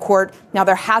contempt of court. Now,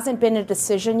 there hasn't been a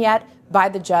decision yet by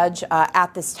the judge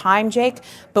at this time, Jake,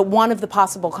 but one of the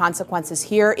possible consequences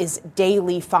here is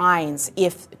daily fines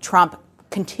if Trump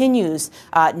continues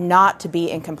not to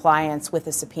be in compliance with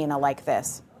a subpoena like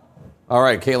this. All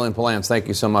right, Caitlin Palance, thank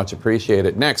you so much. Appreciate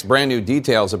it. Next, brand new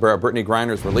details about Brittney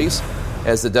Griner's release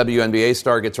as the WNBA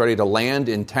star gets ready to land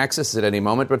in Texas at any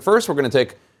moment. But first, we're going to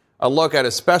take a look at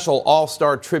a special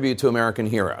all-star tribute to American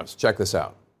heroes. Check this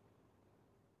out.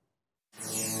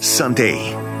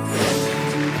 Sunday.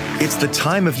 It's the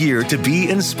time of year to be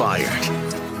inspired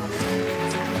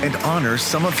and honor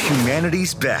some of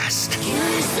humanity's best. Give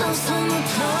yourself some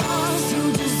applause,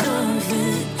 you deserve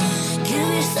it. Give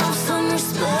yourself some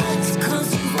respect,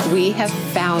 'cause you worth it. We have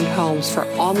found homes for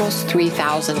almost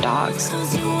 3,000 dogs.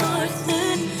 'Cause you're worth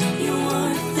it, you're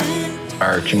worth it.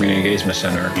 Our community engagement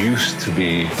center used to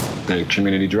be the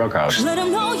community drug house. Let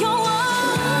them know you're worth it.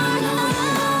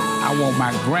 I want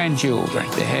my grandchildren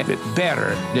to have it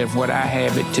better than what I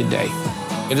have it today.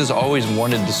 It has always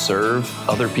wanted to serve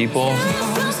other people.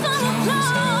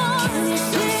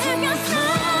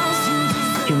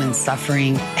 Human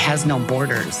suffering has no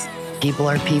borders. People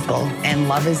are people, and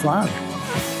love is love.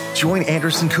 Join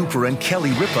Anderson Cooper and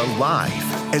Kelly Ripa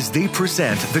live as they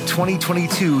present the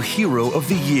 2022 Hero of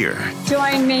the Year.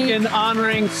 Join me in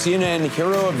honoring CNN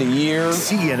Hero of the Year.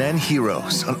 CNN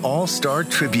Heroes, an all-star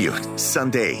tribute,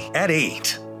 Sunday at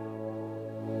 8.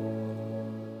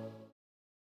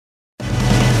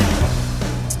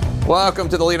 Welcome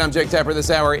to The Lead. I'm Jake Tapper. This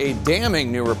hour, a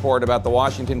damning new report about the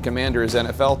Washington Commanders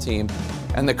NFL team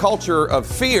and the culture of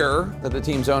fear that the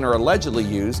team's owner allegedly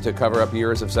used to cover up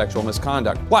years of sexual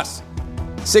misconduct. Plus,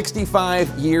 65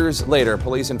 years later,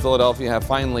 police in Philadelphia have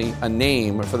finally a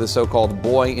name for the so-called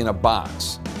boy in a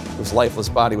box, whose lifeless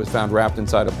body was found wrapped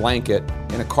inside a blanket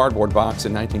in a cardboard box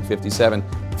in 1957.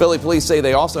 Philly police say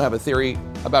they also have a theory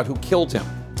about who killed him.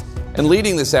 And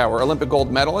leading this hour, Olympic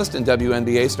gold medalist and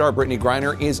WNBA star Brittney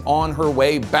Griner is on her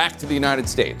way back to the United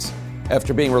States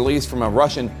after being released from a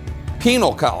Russian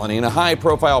penal colony in a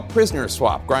high-profile prisoner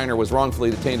swap. Griner was wrongfully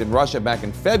detained in Russia back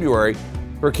in February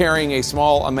for carrying a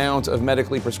small amount of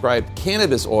medically prescribed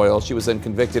cannabis oil. She was then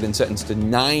convicted and sentenced to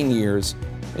 9 years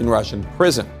in Russian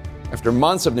prison. After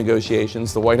months of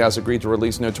negotiations, the White House agreed to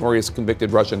release notorious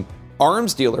convicted Russian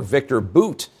arms dealer Viktor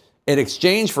Bout in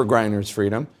exchange for Griner's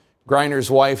freedom. Griner's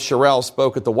wife, Sherelle,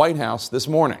 spoke at the White House this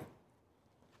morning.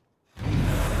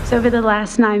 So over the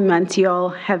last 9 months, you all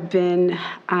have been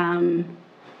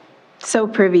so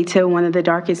privy to one of the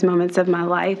darkest moments of my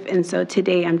life. And so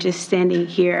today I'm just standing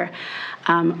here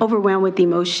overwhelmed with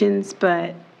emotions,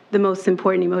 but the most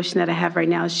important emotion that I have right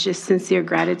now is just sincere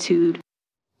gratitude.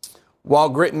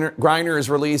 While Griner's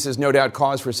release is no doubt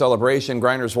cause for celebration,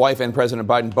 Griner's wife and President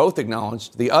Biden both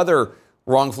acknowledged the other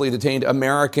wrongfully detained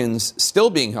Americans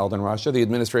still being held in Russia. The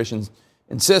administration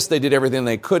insists they did everything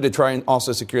they could to try and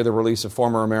also secure the release of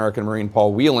former American Marine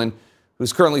Paul Whelan,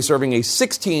 who's currently serving a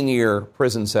 16-year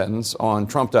prison sentence on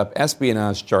trumped-up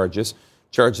espionage charges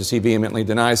he vehemently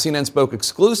denies. CNN spoke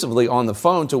exclusively on the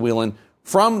phone to Whelan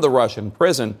from the Russian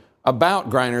prison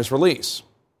about Griner's release.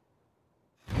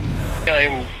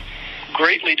 I'm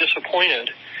greatly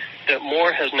disappointed that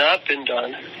more has not been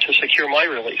done to secure my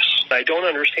release. I don't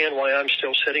understand why I'm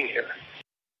still sitting here.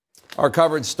 Our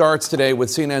coverage starts today with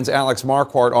CNN's Alex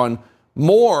Marquardt on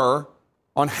more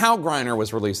on how Griner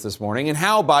was released this morning and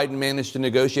how Biden managed to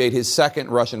negotiate his second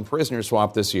Russian prisoner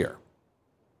swap this year.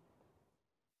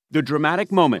 The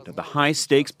dramatic moment of the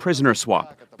high-stakes prisoner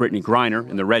swap, Brittney Griner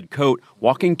in the red coat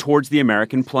walking towards the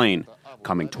American plane.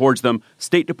 Coming towards them,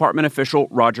 State Department official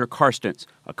Roger Carstens,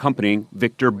 accompanying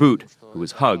Viktor Bout, who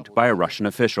was hugged by a Russian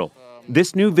official.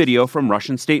 This new video from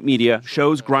Russian state media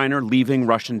shows Griner leaving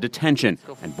Russian detention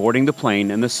and boarding the plane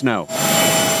in the snow.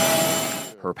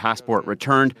 Her passport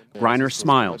returned, Griner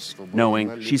smiles,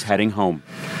 knowing she's heading home.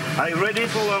 Are you ready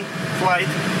for a flight?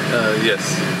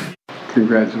 Yes.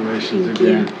 Congratulations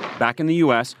again. Back in the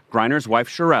U.S., Griner's wife,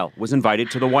 Sherelle, was invited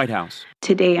to the White House.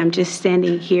 Today, I'm just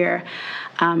standing here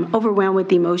overwhelmed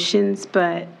with emotions,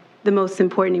 but the most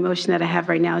important emotion that I have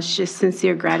right now is just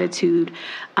sincere gratitude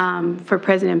for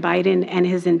President Biden and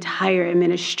his entire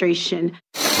administration.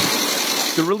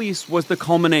 The release was the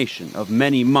culmination of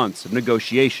many months of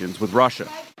negotiations with Russia.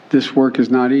 This work is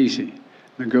not easy.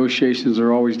 Negotiations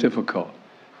are always difficult.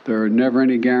 There are never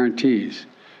any guarantees.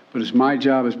 But it's my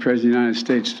job as President of the United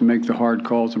States to make the hard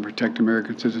calls and protect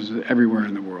American citizens everywhere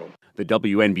in the world. The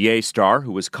WNBA star,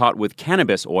 who was caught with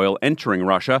cannabis oil entering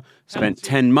Russia, spent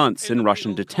 10 months in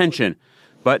Russian detention.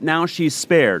 But now she's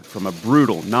spared from a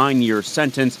brutal 9-year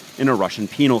sentence in a Russian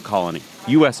penal colony.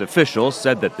 U.S. officials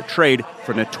said that the trade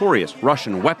for notorious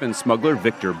Russian weapons smuggler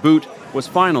Viktor Bout was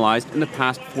finalized in the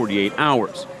past 48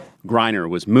 hours. Griner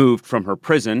was moved from her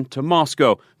prison to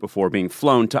Moscow before being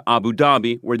flown to Abu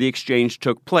Dhabi, where the exchange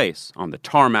took place on the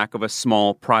tarmac of a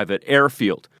small private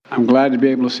airfield. I'm glad to be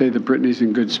able to say that Brittney's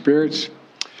in good spirits.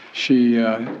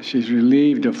 She's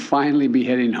relieved to finally be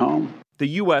heading home. The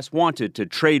U.S. wanted to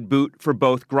trade Bout for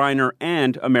both Griner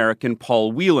and American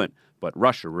Paul Whelan, but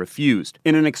Russia refused.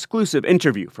 In an exclusive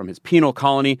interview from his penal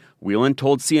colony, Whelan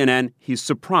told CNN he's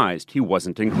surprised he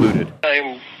wasn't included.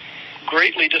 I'm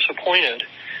greatly disappointed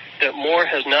that more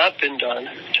has not been done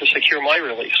to secure my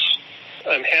release.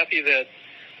 I'm happy that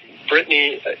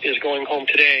Brittney is going home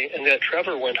today and that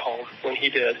Trevor went home when he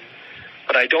did.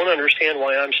 But I don't understand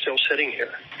why I'm still sitting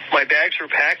here. My bags are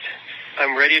packed.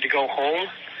 I'm ready to go home.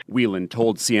 Whelan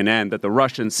told CNN that the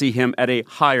Russians see him at a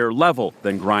higher level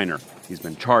than Griner. He's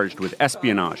been charged with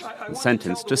espionage and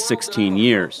sentenced to 16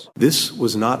 years. This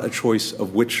was not a choice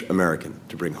of which American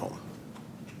to bring home.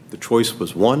 The choice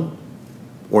was one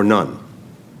or none.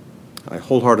 I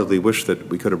wholeheartedly wish that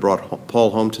we could have brought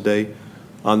Paul home today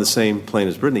on the same plane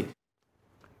as Brittney.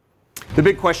 The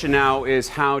big question now is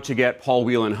how to get Paul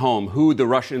Whelan home, who the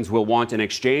Russians will want in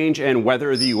exchange, and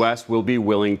whether the U.S. will be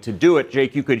willing to do it.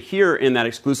 Jake, you could hear in that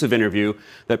exclusive interview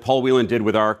that Paul Whelan did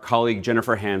with our colleague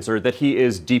Jennifer Hanser that he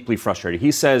is deeply frustrated.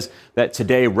 He says that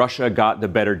today Russia got the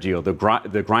better deal. The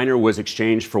Griner was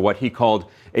exchanged for what he called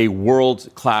a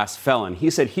world-class felon.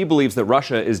 He said he believes that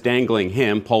Russia is dangling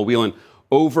him, Paul Whelan,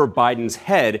 over Biden's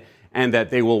head, and that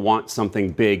they will want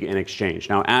something big in exchange.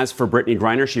 Now, as for Brittney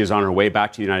Griner, she is on her way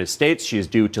back to the United States. She is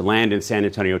due to land in San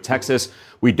Antonio, Texas.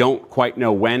 We don't quite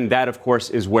know when. That, of course,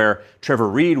 is where Trevor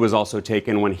Reed was also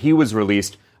taken when he was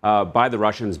released by the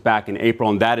Russians back in April,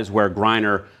 and that is where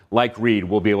Griner, like Reed,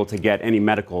 will be able to get any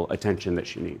medical attention that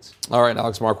she needs. All right,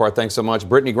 Alex Marquardt, thanks so much.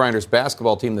 Brittney Griner's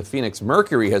basketball team, the Phoenix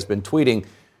Mercury, has been tweeting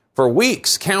for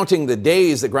weeks, counting the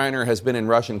days that Griner has been in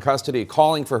Russian custody,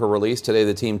 calling for her release. Today,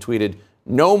 the team tweeted,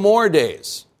 "No more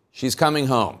days. She's coming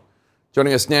home."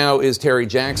 Joining us now is Terry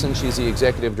Jackson. She's the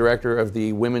executive director of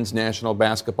the Women's National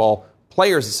Basketball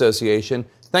Players Association.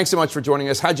 Thanks so much for joining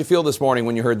us. How'd you feel this morning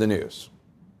when you heard the news?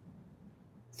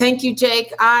 Thank you,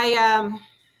 Jake. I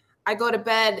go to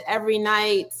bed every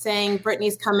night saying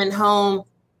Brittney's coming home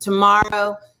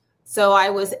tomorrow. So I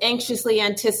was anxiously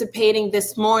anticipating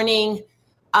this morning.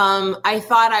 I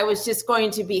thought I was just going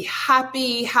to be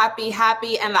happy,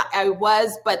 and I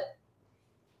was, but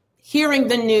hearing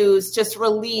the news just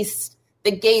released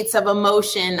the gates of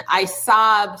emotion. I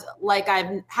sobbed like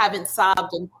I haven't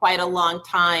sobbed in quite a long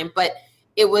time, but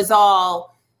it was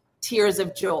all tears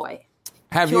of joy,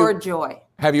 pure joy.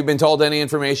 Have you been told any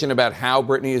information about how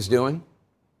Brittney is doing?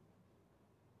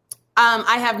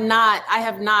 I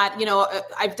have not. You know,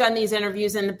 I've done these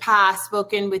interviews in the past,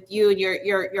 spoken with you and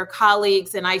your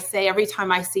colleagues, and I say every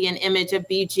time I see an image of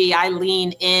BG, I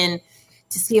lean in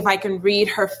to see if I can read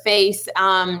her face.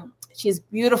 She has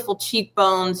beautiful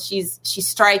cheekbones. She's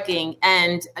striking,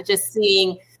 and just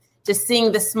seeing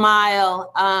the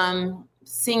smile,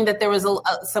 seeing that there was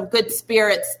some good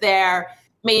spirits there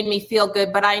made me feel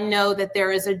good. But I know that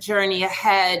there is a journey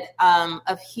ahead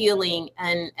of healing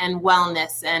and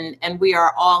wellness, and we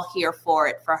are all here for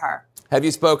it for her. Have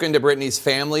you spoken to Brittney's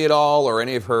family at all, or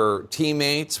any of her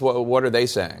teammates? What are they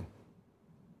saying?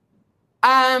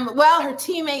 Well, her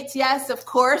teammates, yes, of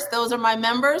course. Those are my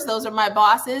members. Those are my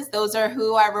bosses. Those are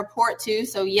who I report to.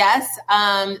 So yes,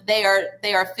 they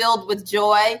are filled with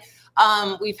joy.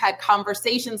 We've had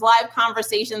conversations, live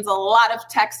conversations, a lot of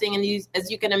texting, and as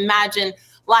you can imagine,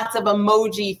 lots of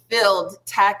emoji-filled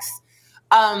texts.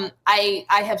 I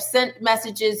have sent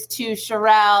messages to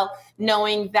Sherelle,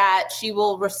 knowing that she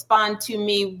will respond to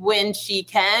me when she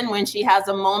can, when she has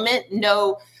a moment.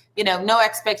 No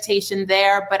expectation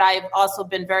there, but I've also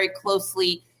been very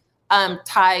closely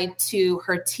tied to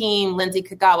her team, Lindsay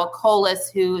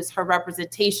Kagawa-Colas, who is her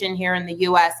representation here in the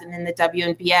U.S. and in the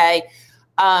WNBA,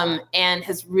 and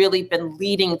has really been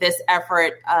leading this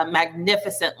effort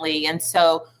magnificently. And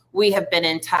so we have been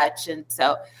in touch. And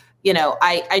so,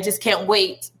 I just can't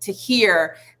wait to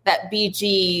hear that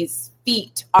BG's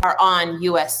feet are on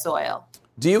U.S. soil.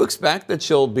 Do you expect that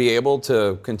she'll be able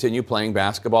to continue playing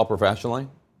basketball professionally?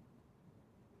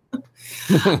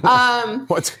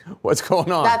 What's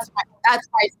going on? That's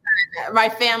my son. My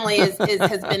family has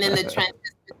been in the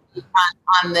trenches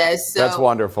on this. So, that's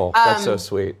wonderful. That's so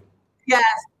sweet. Yes.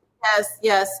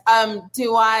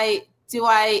 Do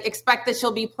I expect that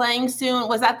she'll be playing soon?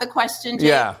 Was that the question, Jake?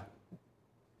 Yeah.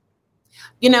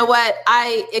 You know what?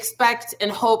 I expect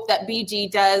and hope that BG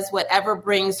does whatever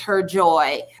brings her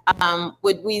joy.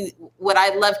 Would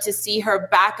I love to see her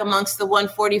back amongst the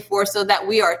 144 so that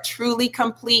we are truly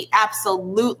complete?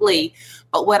 Absolutely.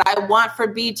 But what I want for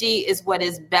BG is what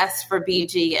is best for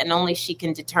BG, and only she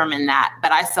can determine that.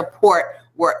 But I support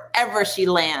wherever she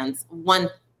lands,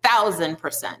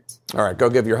 1,000%. All right, go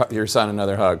give your son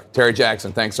another hug. Terry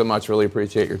Jackson, thanks so much. Really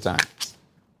appreciate your time.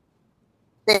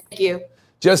 Thank you.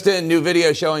 Just in, new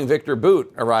video showing Victor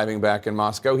Bout arriving back in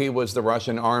Moscow. He was the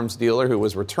Russian arms dealer who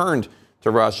was returned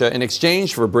to Russia in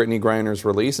exchange for Brittney Griner's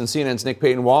release. And CNN's Nick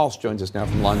Payton-Walsh joins us now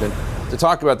from London to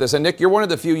talk about this. And Nick, you're one of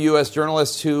the few U.S.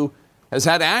 journalists who has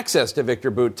had access to Victor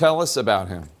Bout. Tell us about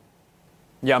him.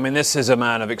 Yeah, I mean, this is a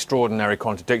man of extraordinary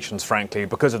contradictions, frankly,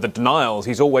 because of the denials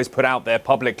he's always put out there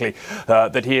publicly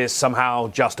that he is somehow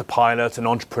just a pilot, an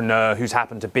entrepreneur who's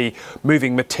happened to be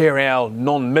moving material,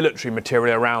 non-military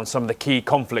material around some of the key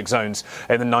conflict zones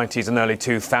in the 90s and early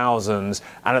 2000s.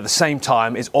 And at the same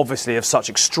time is obviously of such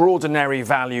extraordinary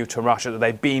value to Russia that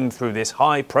they've been through this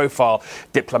high-profile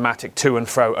diplomatic to and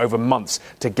fro over months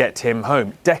to get him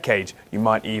home. Decades, you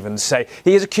might even say.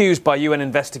 He is accused by UN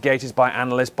investigators, by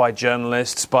analysts, by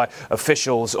journalists, by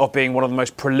officials of being one of the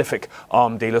most prolific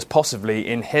arms dealers possibly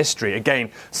in history. Again,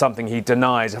 something he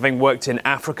denies. Having worked in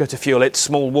Africa to fuel its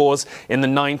small wars in the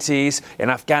 90s, in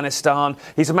Afghanistan.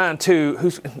 He's a man, too,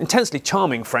 who's intensely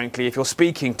charming, frankly, if you're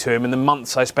speaking to him. In the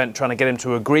months I spent trying to get him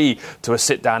to agree to a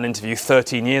sit-down interview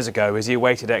 13 years ago as he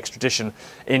awaited extradition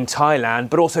in Thailand,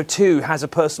 but also, too, has a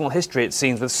personal history, it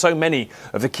seems, with so many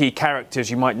of the key characters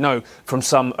you might know from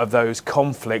some of those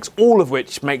conflicts, all of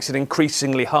which makes it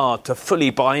increasingly hard to fully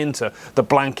buy into the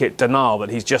blanket denial that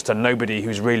he's just a nobody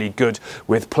who's really good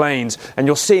with planes. And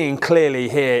you're seeing clearly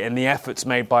here in the efforts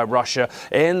made by Russia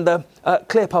in the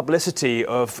clear publicity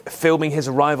of filming his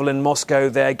arrival in Moscow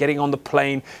there, getting on the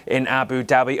plane in Abu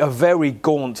Dhabi, a very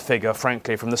gaunt figure,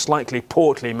 frankly, from the slightly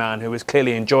portly man who was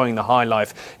clearly enjoying the high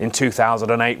life in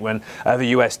 2008 when the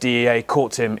US DEA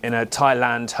caught him in a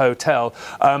Thailand hotel.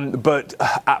 But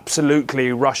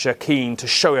absolutely Russia keen to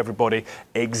show everybody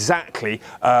exactly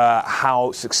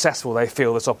how successful they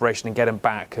feel this operation and get him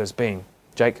back has been.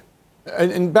 Jake?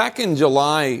 And back in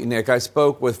July, Nick, I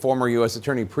spoke with former U.S.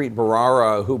 Attorney Preet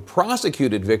Bharara, who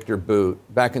prosecuted Victor Bout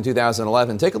back in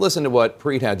 2011. Take a listen to what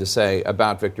Preet had to say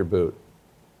about Victor Bout.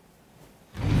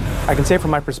 I can say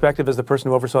from my perspective as the person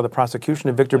who oversaw the prosecution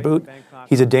of Victor Bout,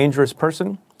 he's a dangerous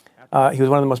person. He was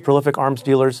one of the most prolific arms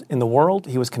dealers in the world.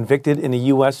 He was convicted in a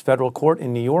U.S. federal court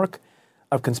in New York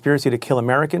of conspiracy to kill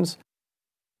Americans.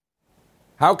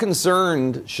 How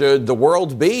concerned should the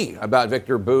world be about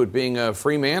Victor Bout being a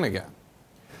free man again?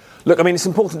 Look, I mean, it's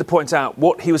important to point out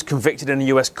what he was convicted in a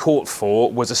US court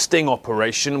for was a sting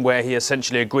operation where he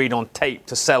essentially agreed on tape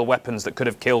to sell weapons that could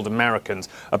have killed Americans.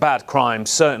 A bad crime,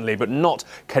 certainly, but not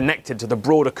connected to the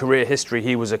broader career history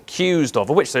he was accused of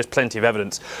which there's plenty of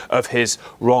evidence of his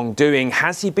wrongdoing.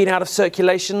 Has he been out of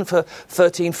circulation for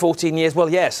 13, 14 years? Well,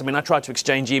 yes. I mean, I tried to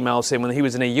exchange emails with him when he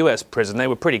was in a US prison. They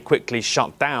were pretty quickly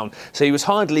shut down. So he was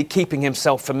hardly keeping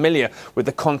himself familiar with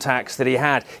the contacts that he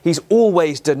had. He's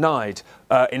always denied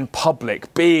in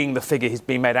public being the figure he's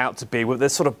been made out to be, with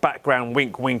this sort of background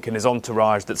wink in his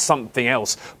entourage that something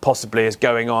else possibly is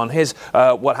going on. Here's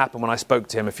what happened when I spoke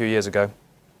to him a few years ago.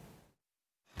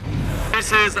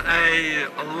 This is a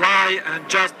lie and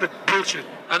just bullshit.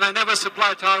 And I never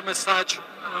supplied arms as such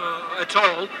at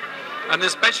all, and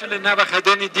especially never had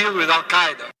any deal with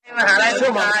Al-Qaeda. I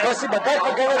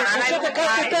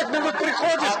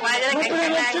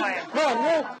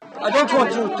don't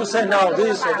want to say now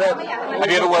this or that. Have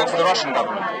you ever worked for the Russian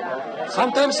government?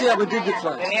 Sometimes, yeah, we did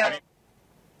decline.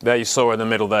 There you saw in the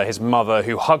middle there his mother,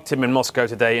 who hugged him in Moscow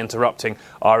today, interrupting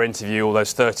our interview all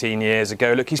those 13 years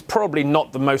ago. Look, he's probably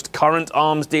not the most current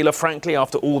arms dealer, frankly,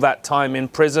 after all that time in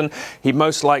prison. He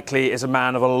most likely is a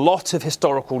man of a lot of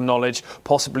historical knowledge,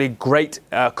 possibly great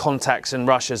contacts in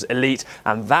Russia's elite,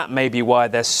 and that may be why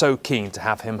they're so keen to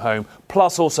have him home.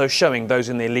 Plus also showing those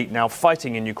in the elite now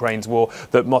fighting in Ukraine's war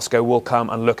that Moscow will come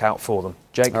and look out for them.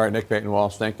 Jake? All right, Nick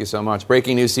Payton-Walsh, thank you so much.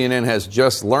 Breaking news, CNN has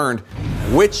just learned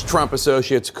which Trump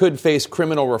associates could face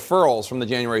criminal referrals from the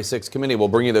January 6th committee. We'll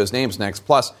bring you those names next.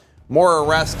 Plus, more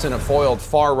arrests in a foiled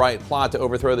far-right plot to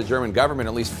overthrow the German government.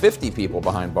 At least 50 people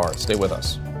behind bars. Stay with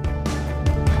us.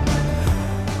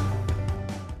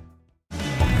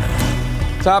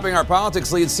 Topping our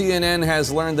politics lead, CNN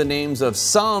has learned the names of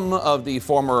some of the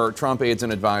former Trump aides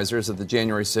and advisors that the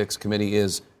January 6th committee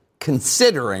is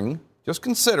considering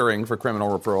for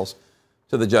criminal referrals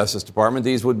to the Justice Department.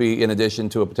 These would be in addition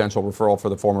to a potential referral for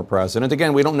the former president.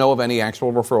 Again, we don't know of any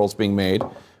actual referrals being made,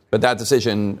 but that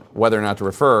decision, whether or not to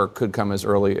refer, could come as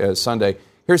early as Sunday.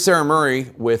 Here's Sarah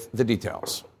Murray with the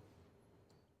details.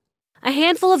 A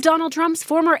handful of Donald Trump's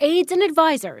former aides and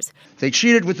advisors. They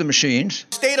cheated with the machines.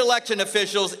 State election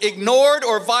officials ignored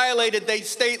or violated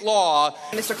state law.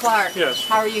 Mr. Clark. Yes.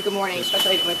 How are you? Good morning,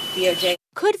 especially with DOJ.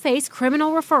 Could face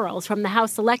criminal referrals from the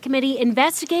House Select Committee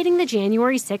investigating the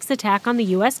January 6th attack on the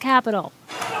U.S. Capitol.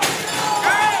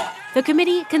 The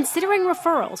committee considering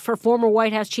referrals for former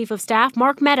White House Chief of Staff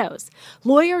Mark Meadows,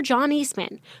 lawyer John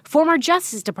Eastman, former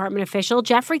Justice Department official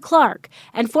Jeffrey Clark,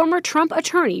 and former Trump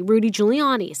attorney Rudy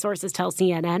Giuliani, sources tell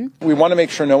CNN. We want to make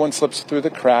sure no one slips through the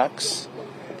cracks.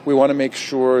 We want to make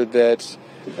sure that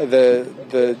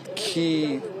the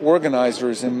key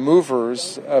organizers and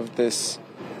movers of this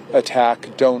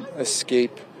attack don't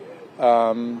escape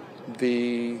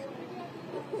the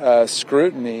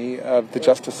scrutiny of the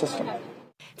justice system.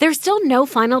 There's still no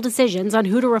final decisions on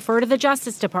who to refer to the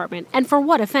Justice Department and for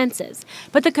what offenses,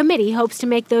 but the committee hopes to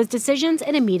make those decisions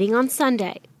in a meeting on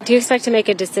Sunday. Do you expect to make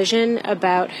a decision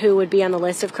about who would be on the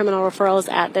list of criminal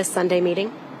referrals at this Sunday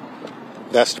meeting?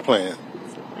 That's the plan.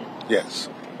 Yes.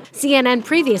 CNN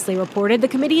previously reported the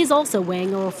committee is also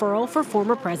weighing a referral for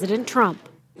former President Trump.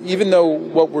 Even though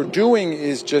what we're doing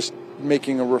is just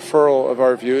making a referral of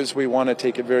our views, we want to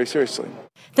take it very seriously.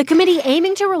 The committee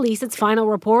aiming to release its final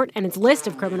report and its list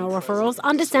of criminal referrals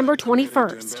on December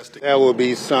 21st. There will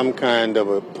be some kind of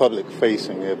a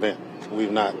public-facing event.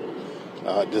 We've not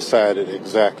decided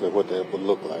exactly what that would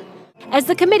look like. As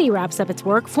the committee wraps up its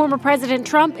work, former President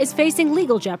Trump is facing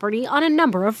legal jeopardy on a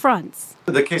number of fronts.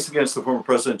 The case against the former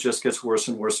president just gets worse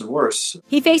and worse and worse.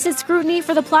 He faces scrutiny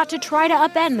for the plot to try to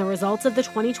upend the results of the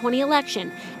 2020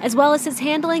 election, as well as his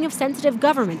handling of sensitive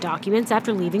government documents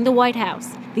after leaving the White House.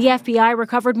 The FBI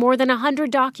recovered more than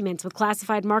 100 documents with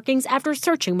classified markings after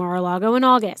searching Mar-a-Lago in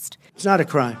August. It's not a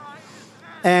crime.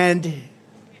 And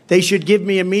they should give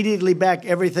me immediately back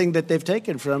everything that they've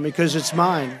taken from me because it's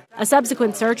mine. A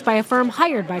subsequent search by a firm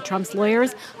hired by Trump's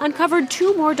lawyers uncovered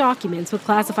 2 more documents with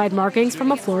classified markings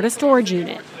from a Florida storage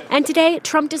unit. And today,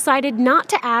 Trump decided not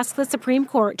to ask the Supreme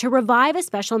Court to revive a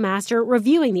special master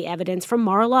reviewing the evidence from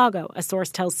Mar-a-Lago, a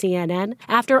source tells CNN,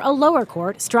 after a lower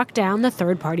court struck down the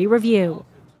third-party review.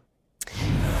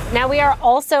 Now, we are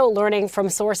also learning from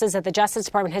sources that the Justice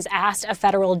Department has asked a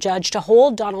federal judge to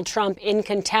hold Donald Trump in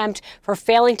contempt for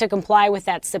failing to comply with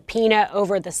that subpoena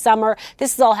over the summer.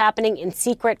 This is all happening in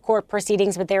secret court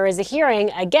proceedings, but there is a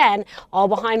hearing, again, all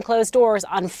behind closed doors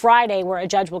on Friday, where a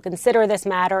judge will consider this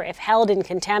matter. If held in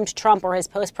contempt, Trump or his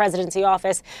post-presidency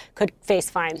office could face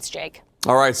fines, Jake.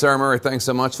 All right, Sarah Murray, thanks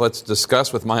so much. Let's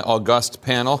discuss with my august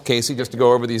panel. Casey, just to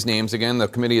go over these names again, the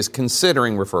committee is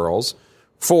considering referrals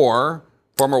for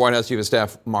Former White House Chief of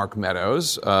Staff Mark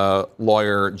Meadows,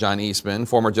 lawyer John Eastman,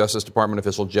 former Justice Department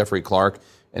official Jeffrey Clark,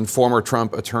 and former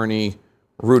Trump attorney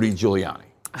Rudy Giuliani.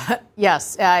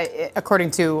 Yes,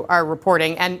 according to our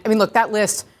reporting. And I mean, look, that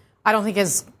list, I don't think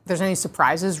there's any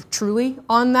surprises truly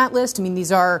on that list. I mean,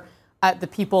 these are the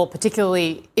people,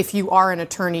 particularly if you are an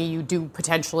attorney,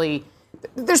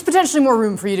 there's potentially more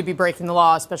room for you to be breaking the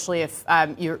law, especially if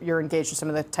you're engaged in some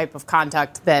of the type of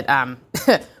conduct that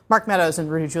Mark Meadows and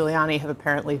Rudy Giuliani have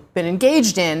apparently been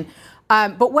engaged in.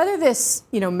 But whether this,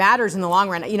 matters in the long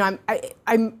run,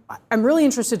 I'm really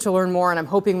interested to learn more, and I'm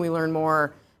hoping we learn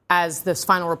more as this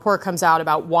final report comes out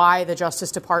about why the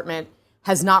Justice Department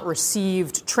has not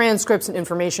received transcripts and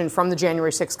information from the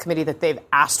January 6th committee that they've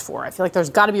asked for. I feel like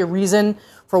there's got to be a reason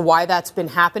for why that's been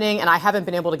happening, and I haven't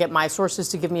been able to get my sources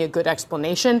to give me a good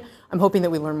explanation. I'm hoping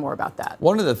that we learn more about that.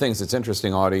 One of the things that's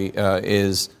interesting, Audie,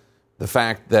 is the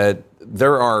fact that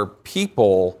there are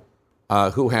people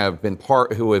who have been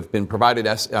provided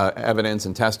evidence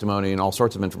and testimony and all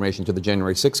sorts of information to the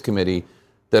January 6th committee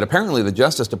that apparently the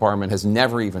Justice Department has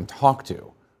never even talked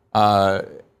to.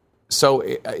 So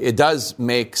it does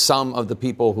make some of the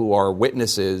people who are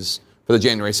witnesses for the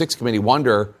January 6th committee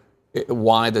wonder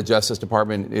why the Justice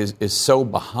Department is so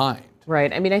behind.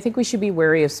 Right. I mean, I think we should be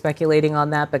wary of speculating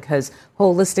on that because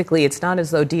holistically, it's not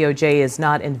as though DOJ is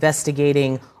not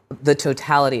investigating the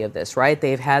totality of this, right?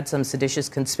 They've had some seditious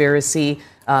conspiracy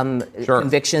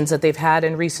convictions that they've had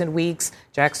in recent weeks.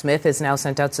 Jack Smith has now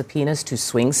sent out subpoenas to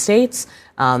swing states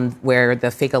where the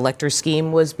fake elector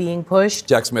scheme was being pushed.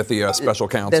 Jack Smith, the special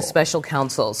counsel. The special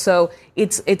counsel. So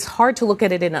it's hard to look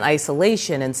at it in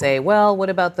isolation and say, well, what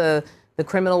about the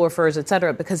criminal referrals, et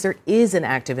cetera, because there is an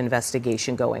active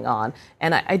investigation going on.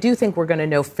 And I do think we're going to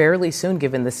know fairly soon,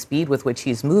 given the speed with which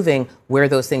he's moving, where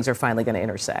those things are finally going to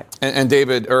intersect. And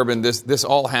David Urban, this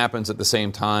all happens at the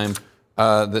same time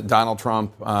that Donald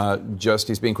Trump,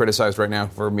 he's being criticized right now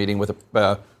for meeting with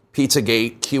a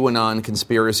Pizzagate QAnon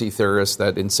conspiracy theorist,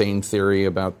 that insane theory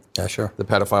about the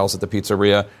pedophiles at the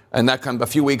pizzeria. And that comes a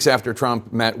few weeks after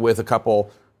Trump met with a couple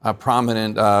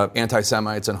prominent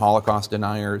anti-Semites and Holocaust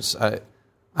deniers.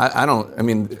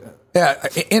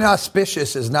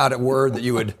 Inauspicious is not a word that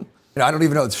you would, I don't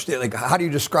even know. Like, how do you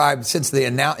describe, since his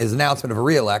announcement of a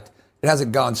reelect, it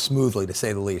hasn't gone smoothly, to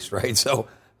say the least, right? So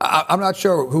I'm not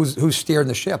sure who's steering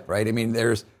the ship, right? I mean,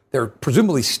 there are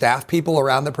presumably staff people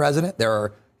around the president. There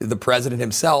are the president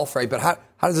himself, right? But how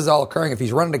does this all occurring? If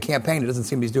he's running a campaign, it doesn't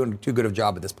seem he's doing too good of a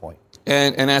job at this point.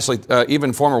 And Ashley,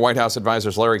 even former White House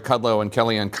advisors Larry Kudlow and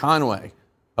Kellyanne Conway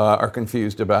are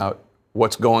confused about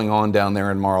what's going on down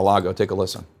there in Mar-a-Lago. Take a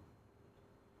listen.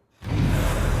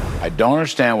 I don't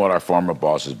understand what our former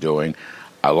boss is doing.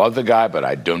 I love the guy, but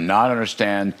I do not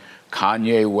understand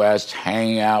Kanye West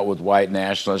hanging out with white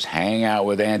nationalists, hanging out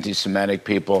with anti-Semitic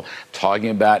people, talking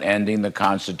about ending the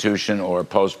Constitution or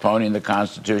postponing the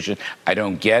Constitution. I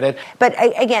don't get it. But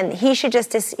again, he should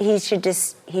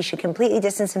completely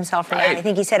distance himself from that. I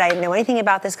think he said, I didn't know anything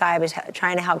about this guy. I was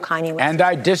trying to help Kanye West. And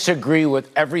I disagree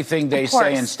with everything they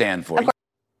say and stand for.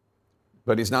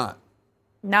 But he's not.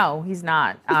 No, he's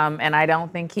not. And I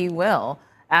don't think he will.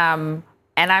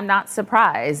 And I'm not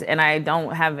surprised, and I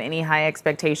don't have any high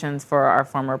expectations for our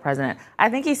former president. I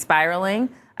think he's spiraling.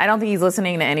 I don't think he's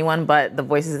listening to anyone but the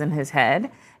voices in his head.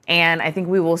 And I think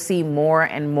we will see more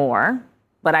and more.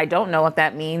 But I don't know if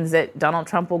that means that Donald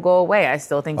Trump will go away. I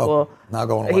still think not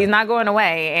going away. He's not going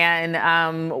away.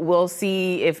 And we'll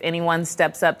see if anyone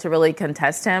steps up to really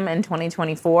contest him in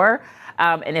 2024.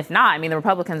 And if not, I mean, the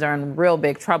Republicans are in real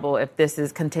big trouble if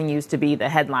this continues to be the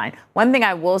headline. One thing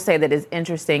I will say that is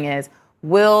interesting is,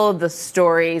 will the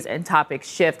stories and topics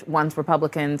shift once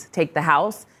Republicans take the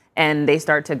House and they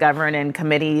start to govern and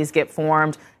committees get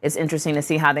formed? It's interesting to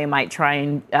see how they might try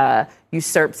and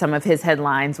usurp some of his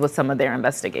headlines with some of their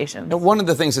investigations. One of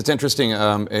the things that's interesting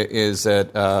is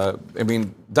that,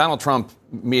 Donald Trump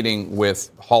meeting with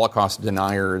Holocaust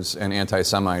deniers and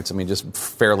anti-Semites, just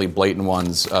fairly blatant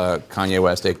ones, Kanye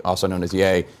West, also known as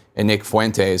Ye, and Nick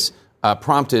Fuentes,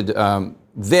 prompted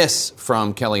this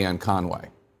from Kellyanne Conway.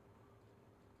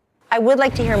 I would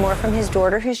like to hear more from his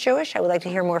daughter, who's Jewish. I would like to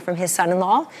hear more from his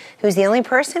son-in-law, who's the only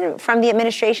person from the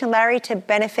administration, Larry, to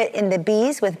benefit in the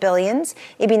B's with billions.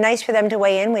 It'd be nice for them to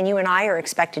weigh in when you and I are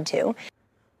expected to.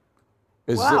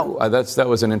 Wow. That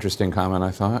was an interesting comment,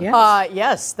 I thought.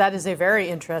 Yes, that is a very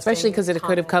interesting Especially because it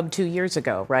could have come 2 years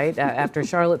ago, right, after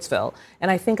Charlottesville.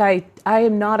 And I think I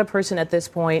am not a person at this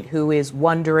point who is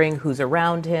wondering who's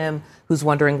around him, who's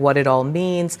wondering what it all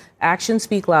means. Actions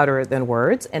speak louder than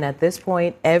words. And at this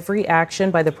point, every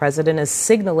action by the president is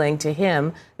signaling to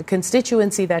him the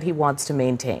constituency that he wants to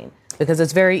maintain. because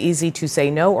it's very easy to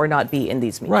say no or not be in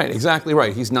these meetings. Right, exactly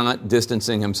right. He's not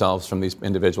distancing himself from these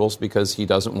individuals because he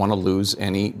doesn't want to lose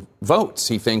any votes.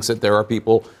 He thinks that there are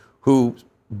people who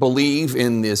believe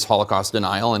in this Holocaust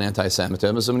denial and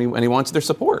anti-Semitism, and he wants their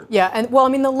support. Yeah, and well, I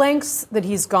mean, the lengths that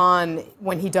he's gone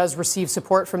when he does receive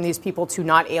support from these people to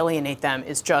not alienate them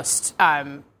is just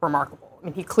remarkable. I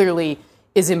mean, he clearly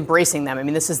is embracing them. I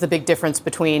mean, this is the big difference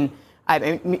between,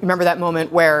 remember that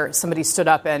moment where somebody stood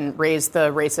up and raised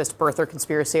the racist birther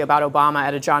conspiracy about Obama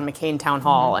at a John McCain town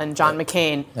hall, and John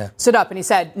McCain stood up and he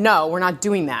said, no, we're not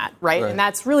doing that, right? And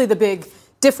that's really the big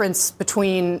difference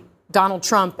between Donald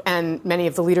Trump and many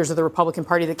of the leaders of the Republican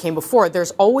Party that came before.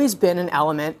 There's always been an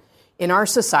element in our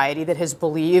society that has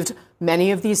believed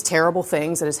many of these terrible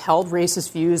things, that has held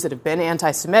racist views, that have been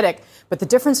anti-Semitic. But the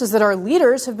difference is that our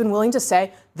leaders have been willing to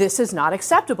say, this is not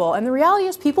acceptable. And the reality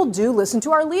is people do listen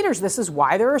to our leaders. This is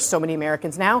why there are so many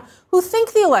Americans now who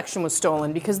think the election was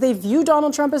stolen, because they view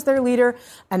Donald Trump as their leader,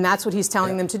 and that's what he's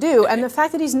telling them to do. And the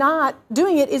fact that he's not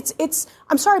doing it, it's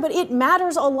I'm sorry, but it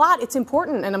matters a lot. It's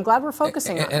important, and I'm glad we're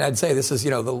focusing on it. And I'd say this is,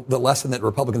 the lesson that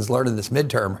Republicans learned in this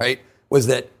midterm, right, was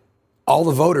that all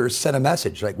the voters sent a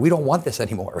message like, we don't want this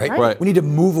anymore, right? We need to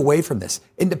move away from this.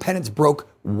 Independents broke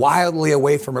wildly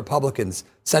away from Republicans,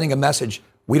 sending a message,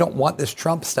 we don't want this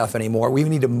Trump stuff anymore. We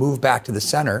need to move back to the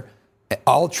center.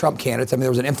 All Trump candidates, I mean, there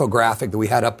was an infographic that we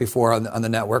had up before on the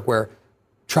network where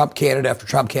Trump candidate after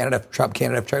Trump candidate after Trump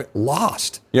candidate after Trump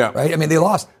lost. Yeah. Right? I mean, they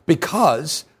lost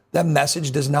because that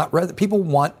message does not resonate. People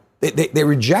want, they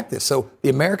reject this. So the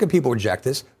American people reject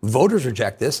this. Voters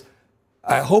reject this.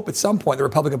 I hope at some point the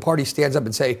Republican Party stands up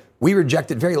and say, we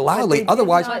reject it very loudly.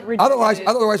 Otherwise, we're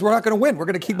not going to win. We're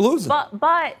going to keep losing.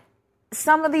 But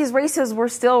some of these races were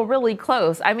still really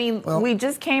close. I mean, we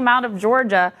just came out of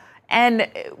Georgia,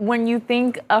 and when you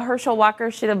think a Herschel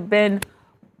Walker should have been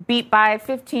beat by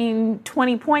 15,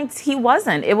 20 points, he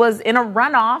wasn't. It was in a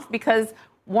runoff because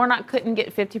Warnock couldn't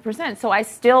get 50%. So I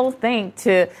still think,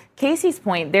 to Casey's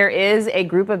point, there is a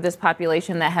group of this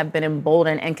population that have been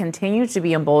emboldened and continue to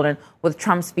be emboldened with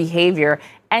Trump's behavior.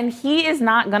 And he is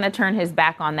not going to turn his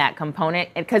back on that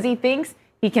component because he thinks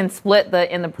he can split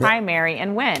in the primary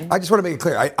and win. I just want to make it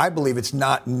clear. I believe it's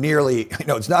not nearly,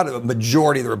 it's not a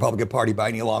majority of the Republican Party by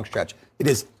any long stretch. It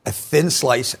is a thin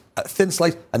slice,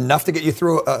 enough to get you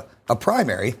through a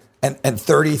primary. And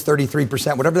 30,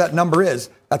 33%, whatever that number is,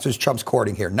 that's what Trump's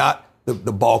courting here, not the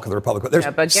bulk of the Republican. There's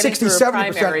but 60,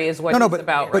 70% is what it's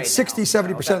about. But 60,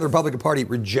 70% of the Republican Party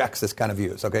rejects this kind of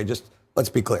views. Okay, just let's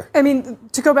be clear. I mean,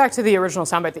 to go back to the original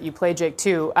soundbite that you played, Jake,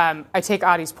 too, I take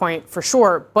Adi's point for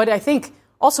sure. But I think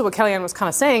also what Kellyanne was kind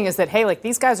of saying is that, hey, like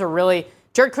these guys are really,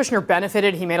 Jared Kushner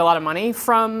benefited. He made a lot of money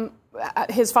from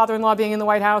his father-in-law being in the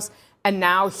White House. And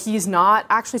now he's not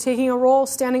actually taking a role,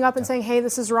 standing up and saying, hey,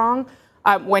 this is wrong.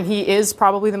 When he is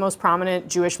probably the most prominent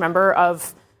Jewish member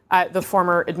of the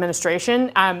former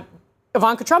administration.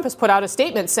 Ivanka Trump has put out a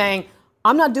statement saying,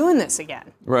 I'm not doing this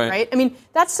again. Right? I mean,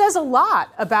 that says a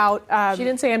lot about... she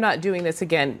didn't say I'm not doing this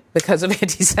again because of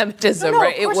anti-Semitism, no,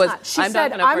 right? It was, not. She I'm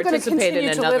said, not going to participate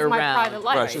in another my round. Private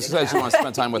life. Right, she said she wants to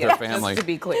spend time with her family. Just to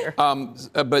be clear.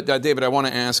 But David, I want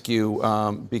to ask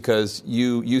you, because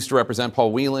you used to represent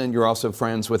Paul Whelan, you're also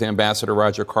friends with Ambassador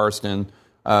Roger Carstens,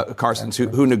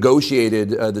 who negotiated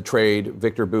the trade,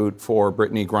 Victor Bout, for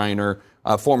Brittney Griner,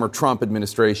 former Trump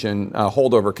administration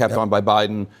holdover kept on by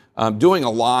Biden, doing a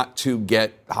lot to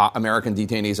get American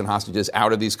detainees and hostages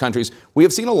out of these countries. We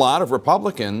have seen a lot of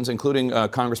Republicans, including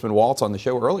Congressman Waltz on the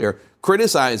show earlier,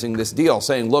 criticizing this deal,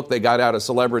 saying, look, they got out a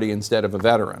celebrity instead of a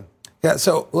veteran. Yeah,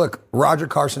 so look, Roger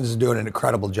Carstens is doing an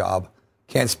incredible job.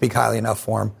 Can't speak highly enough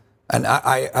for him. And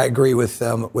I agree with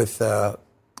the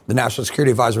National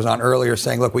Security Advisor was on earlier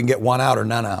saying, look, we can get one out or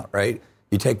none out, right?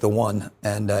 You take the one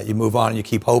and you move on and you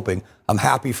keep hoping. I'm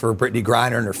happy for Brittney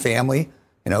Griner and her family.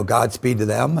 Godspeed to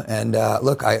them. And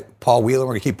look, Paul Whelan,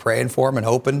 we're going to keep praying for him and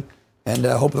hoping, and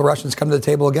hope the Russians come to the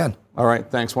table again. All right.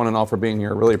 Thanks, one and all, for being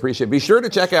here. Really appreciate it. Be sure to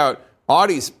check out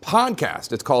Audie's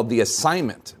podcast. It's called The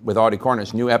Assignment with Audie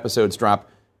Cornish. New episodes drop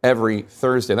every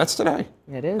Thursday. That's today.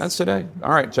 It is. That's today.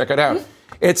 All right. Check it out.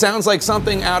 It sounds like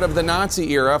something out of the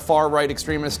Nazi era. Far-right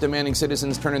extremists demanding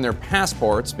citizens turn in their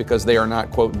passports because they are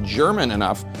not, quote, German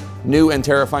enough. New and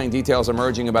terrifying details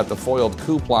emerging about the foiled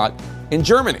coup plot in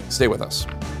Germany. Stay with us.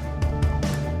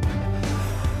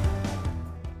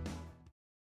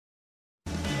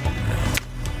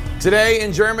 Today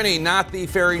in Germany, not the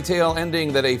fairy tale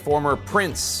ending that a former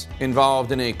prince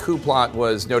involved in a coup plot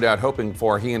was no doubt hoping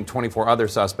for. He and 24 other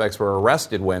suspects were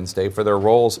arrested Wednesday for their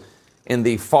roles in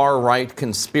the far-right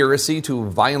conspiracy to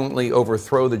violently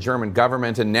overthrow the German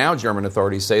government. And now German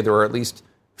authorities say there are at least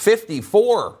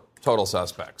 54 total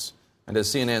suspects. And as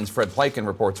CNN's Fred Pleitgen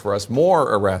reports for us,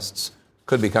 more arrests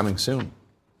could be coming soon.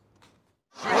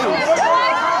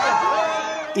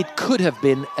 It could have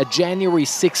been a January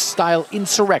 6th-style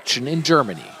insurrection in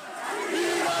Germany.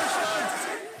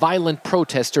 Violent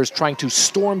protesters trying to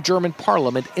storm German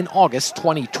parliament in August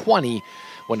 2020.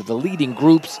 One of the leading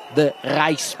groups, the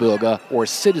Reichsbürger, or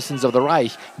Citizens of the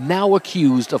Reich, now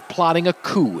accused of plotting a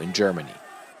coup in Germany.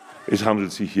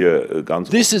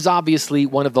 This is obviously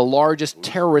one of the largest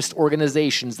terrorist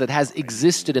organizations that has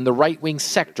existed in the right-wing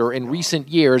sector in recent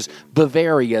years,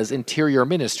 Bavaria's interior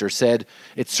minister said.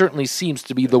 It certainly seems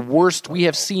to be the worst we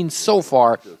have seen so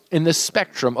far in the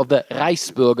spectrum of the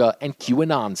Reichsbürger and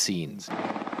QAnon scenes.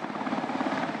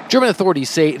 German authorities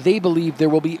say they believe there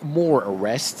will be more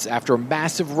arrests after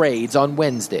massive raids on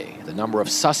Wednesday. The number of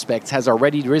suspects has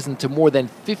already risen to more than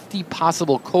 50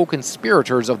 possible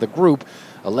co-conspirators of the group,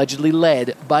 allegedly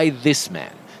led by this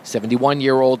man,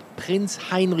 71-year-old Prince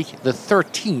Heinrich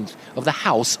XIII of the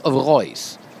House of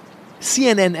Reuss.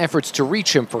 CNN efforts to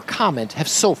reach him for comment have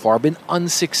so far been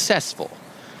unsuccessful.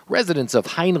 Residents of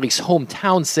Heinrich's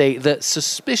hometown say the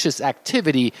suspicious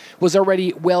activity was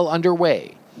already well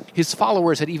underway. His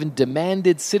followers had even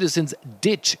demanded citizens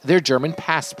ditch their German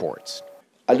passports.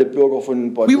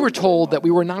 We were told that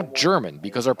we were not German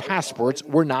because our passports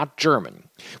were not German.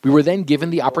 We were then given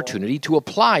the opportunity to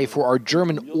apply for our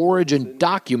German origin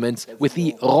documents with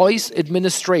the Reuss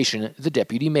administration, the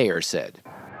deputy mayor said.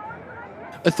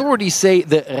 Authorities say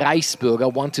the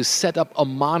Reichsbürger want to set up a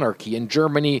monarchy in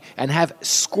Germany and have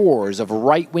scores of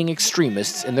right-wing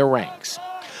extremists in their ranks.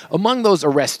 Among those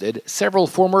arrested, several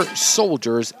former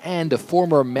soldiers and a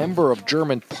former member of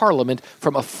German parliament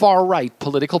from a far-right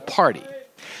political party.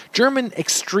 German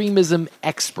extremism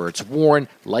experts warn,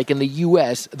 like in the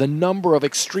U.S., the number of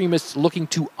extremists looking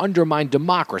to undermine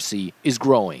democracy is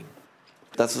growing.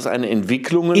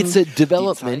 It's a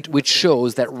development which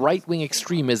shows that right-wing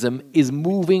extremism is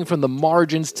moving from the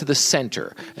margins to the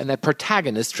center, and that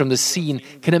protagonists from the scene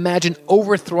can imagine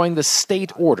overthrowing the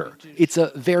state order. It's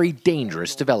a very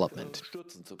dangerous development.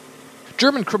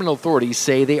 German criminal authorities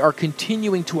say they are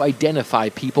continuing to identify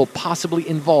people possibly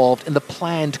involved in the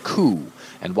planned coup.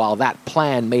 And while that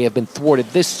plan may have been thwarted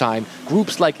this time,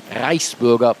 groups like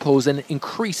Reichsbürger pose an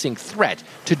increasing threat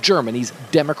to Germany's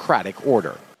democratic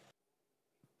order.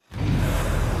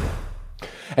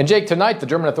 And Jake, tonight the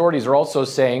German authorities are also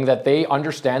saying that they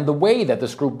understand the way that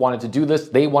this group wanted to do this.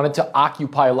 They wanted to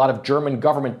occupy a lot of German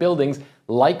government buildings,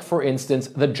 like, for instance,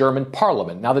 the German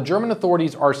parliament. Now, the German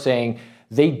authorities are saying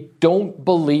they don't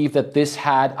believe that this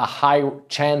had a high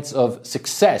chance of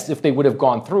success if they would have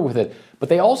gone through with it. But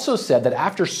they also said that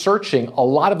after searching a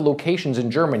lot of locations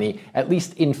in Germany, at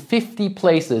least in 50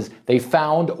 places, they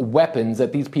found weapons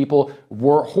that these people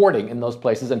were hoarding in those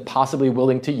places and possibly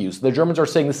willing to use. The Germans are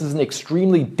saying this is an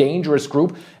extremely dangerous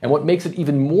group, and what makes it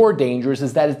even more dangerous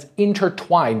is that it's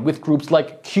intertwined with groups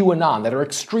like QAnon that are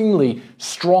extremely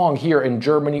strong here in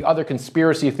Germany, other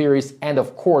conspiracy theories, and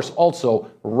of course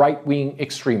also right-wing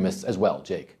extremists as well,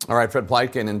 Jake. All right, Fred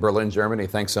Pleitgen in Berlin, Germany,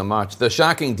 thanks so much. The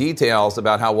shocking details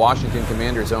about how Washington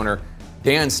Commanders owner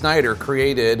Dan Snyder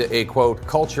created a, quote,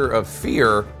 culture of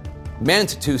fear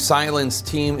meant to silence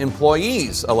team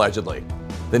employees, allegedly.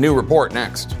 The new report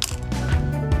next.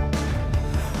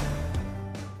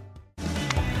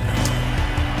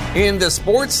 In the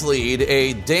sports lead,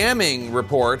 a damning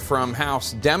report from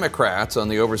House Democrats on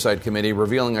the Oversight Committee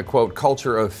revealing a, quote,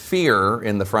 culture of fear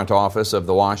in the front office of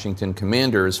the Washington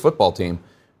Commanders football team.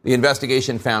 The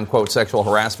investigation found, quote, sexual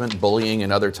harassment, bullying,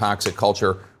 and other toxic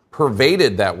culture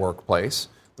pervaded that workplace.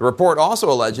 The report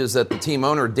also alleges that the team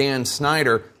owner, Dan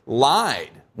Snyder, lied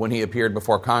when he appeared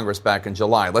before Congress back in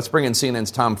July. Let's bring in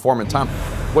CNN's Tom Foreman. Tom,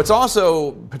 what's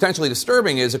also potentially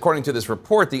disturbing is, according to this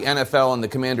report, the NFL and the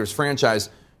Commanders franchise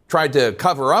tried to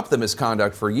cover up the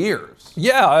misconduct for years.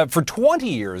 Yeah, for 20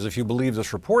 years, if you believe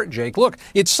this report, Jake. Look,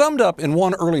 it's summed up in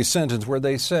one early sentence where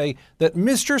they say that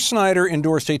Mr. Snyder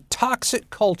endorsed a toxic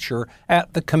culture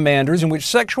at the Commanders in which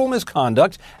sexual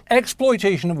misconduct,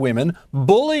 exploitation of women,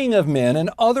 bullying of men, and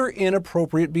other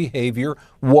inappropriate behavior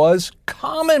was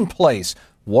commonplace.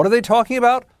 What are they talking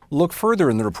about? Look further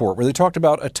in the report, where they talked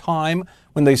about a time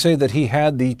when they say that he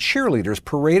had the cheerleaders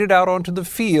paraded out onto the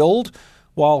field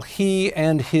while he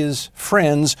and his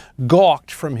friends gawked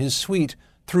from his suite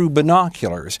through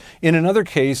binoculars. In another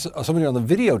case, somebody on the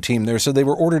video team there said they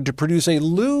were ordered to produce a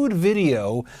lewd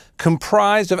video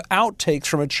comprised of outtakes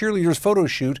from a cheerleader's photo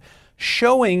shoot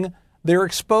showing their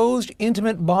exposed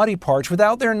intimate body parts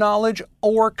without their knowledge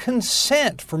or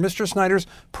consent for Mr. Snyder's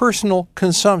personal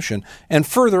consumption. And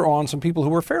further on, some people who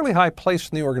were fairly high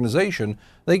placed in the organization,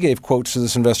 they gave quotes to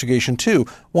this investigation too.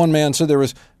 One man said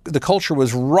the culture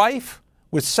was rife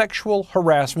with sexual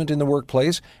harassment in the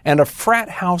workplace and a frat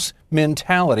house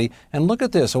mentality. And look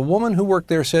at this. A woman who worked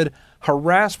there said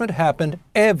harassment happened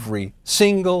every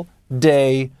single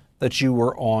day that you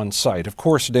were on site. Of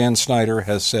course, Dan Snyder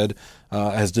has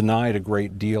denied a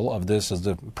great deal of this as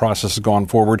the process has gone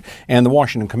forward. And the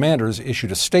Washington Commanders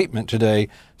issued a statement today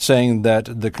saying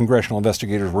that the congressional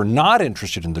investigators were not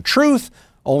interested in the truth,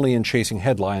 only in chasing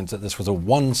headlines, that this was a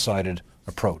one-sided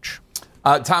approach.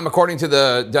 Tom, according to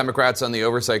the Democrats on the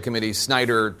Oversight Committee,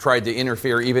 Snyder tried to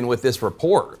interfere even with this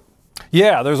report.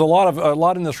 Yeah, there's a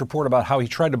lot in this report about how he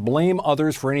tried to blame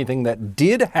others for anything that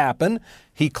did happen.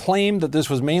 He claimed that this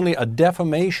was mainly a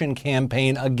defamation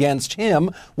campaign against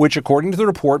him, which, according to the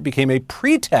report, became a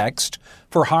pretext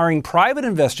for hiring private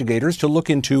investigators to look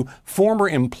into former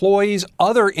employees,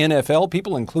 other NFL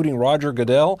people, including Roger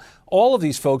Goodell. All of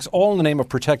these folks, all in the name of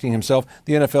protecting himself.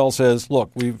 The NFL says, look,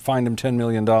 we fined him $10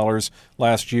 million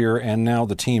last year, and now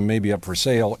the team may be up for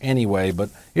sale anyway. But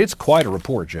it's quite a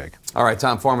report, Jake. All right,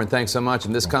 Tom Foreman, thanks so much.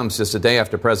 And this comes just a day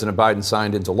after President Biden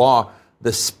signed into law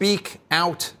the Speak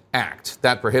Out Act.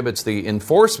 That prohibits the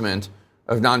enforcement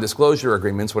of non-disclosure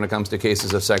agreements when it comes to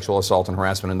cases of sexual assault and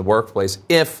harassment in the workplace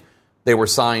if they were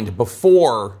signed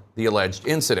before the alleged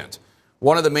incident.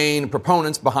 One of the main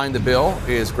proponents behind the bill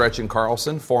is Gretchen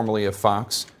Carlson, formerly of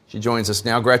Fox. She joins us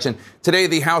now. Gretchen, today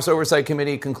the House Oversight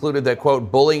Committee concluded that,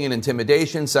 quote, bullying and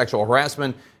intimidation, sexual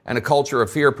harassment, and a culture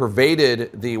of fear pervaded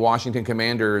the Washington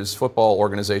Commanders football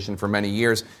organization for many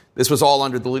years. This was all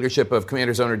under the leadership of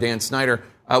Commanders owner Dan Snyder.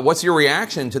 What's your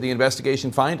reaction to the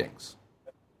investigation findings?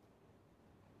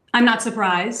 I'm not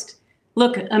surprised.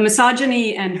 Look,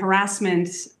 misogyny and harassment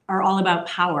are all about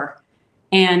power.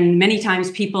 And many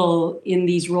times people in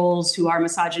these roles who are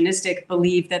misogynistic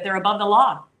believe that they're above the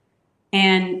law.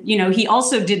 And, you know, he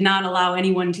also did not allow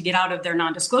anyone to get out of their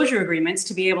non-disclosure agreements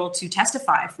to be able to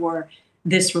testify for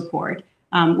this report,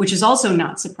 which is also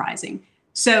not surprising.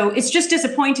 So it's just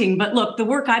disappointing. But look, the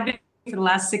work I've been doing for the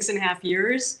last 6.5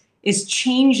 years is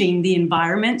changing the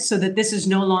environment so that this is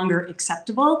no longer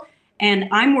acceptable. And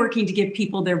I'm working to give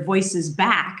people their voices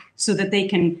back so that they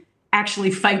can actually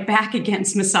fight back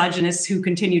against misogynists who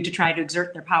continue to try to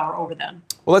exert their power over them.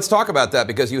 Well, let's talk about that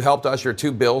because you helped usher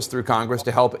 2 bills through Congress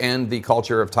to help end the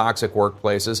culture of toxic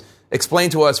workplaces. Explain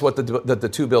to us what the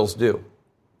 2 bills do.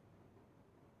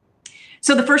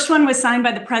 So the first one was signed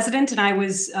by the president, and I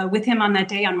was with him on that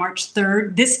day on March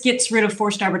 3rd. This gets rid of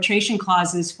forced arbitration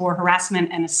clauses for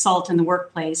harassment and assault in the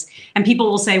workplace. And people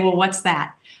will say, well, what's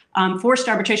that? Forced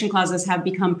arbitration clauses have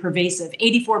become pervasive.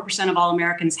 84% of all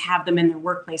Americans have them in their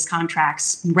workplace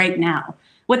contracts right now.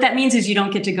 What that means is you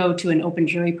don't get to go to an open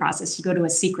jury process. You go to a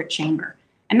secret chamber.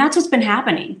 And that's what's been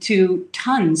happening to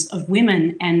tons of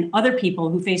women and other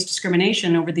people who face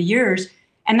discrimination over the years.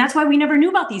 And that's why we never knew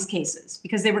about these cases,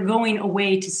 because they were going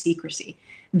away to secrecy.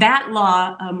 That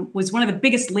law was one of the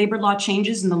biggest labor law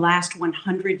changes in the last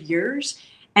 100 years.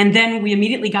 And then we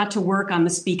immediately got to work on the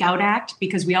Speak Out Act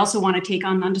because we also want to take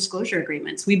on non-disclosure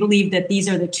agreements. We believe that these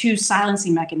are the 2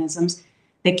 silencing mechanisms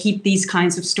that keep these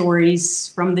kinds of stories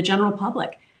from the general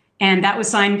public. And that was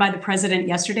signed by the president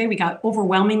yesterday. We got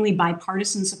overwhelmingly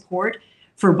bipartisan support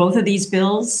for both of these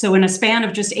bills. So in a span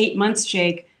of just 8 months,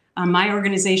 Jake, my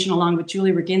organization, along with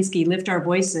Julie Roginski, Lift Our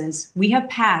Voices, we have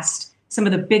passed some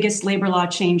of the biggest labor law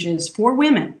changes for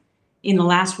women in the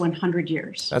last 100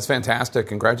 years. That's fantastic.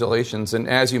 Congratulations. And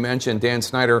as you mentioned, Dan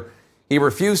Snyder, he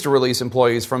refused to release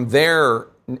employees from their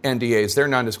NDAs, their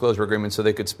non-disclosure agreements, so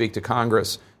they could speak to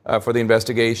Congress for the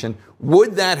investigation.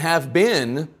 Would that have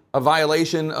been a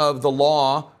violation of the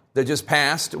law that just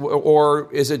passed,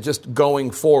 or is it just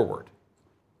going forward?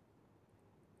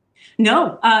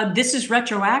 No, this is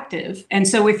retroactive. And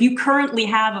so if you currently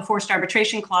have a forced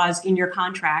arbitration clause in your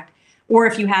contract, or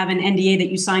if you have an NDA that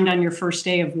you signed on your first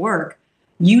day of work,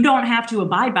 you don't have to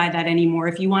abide by that anymore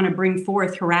if you want to bring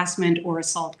forth harassment or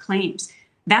assault claims.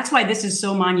 That's why this is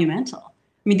so monumental.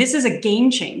 I mean, this is a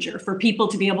game changer for people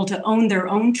to be able to own their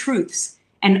own truths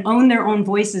and own their own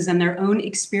voices and their own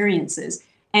experiences.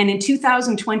 And in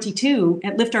 2022,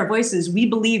 at Lift Our Voices, we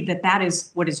believe that that is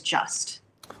what is just.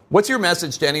 What's your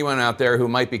message to anyone out there who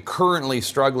might be currently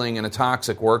struggling in a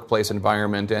toxic workplace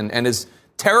environment and is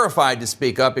terrified to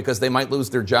speak up because they might lose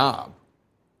their job?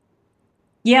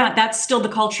 Yeah, that's still the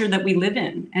culture that we live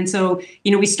in. And so,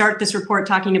 you know, we start this report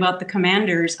talking about the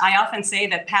commanders. I often say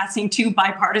that passing 2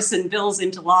 bipartisan bills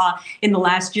into law in the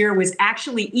last year was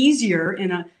actually easier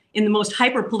in the most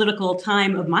hyper-political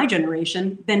time of my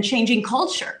generation than changing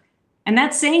culture. And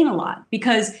that's saying a lot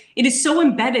because it is so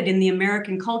embedded in the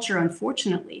American culture,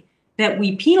 unfortunately, that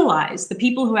we penalize the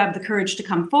people who have the courage to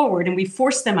come forward and we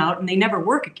force them out and they never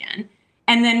work again.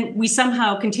 And then we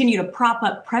somehow continue to prop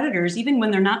up predators, even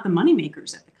when they're not the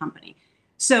moneymakers at the company.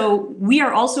 So we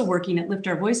are also working at Lift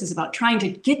Our Voices about trying to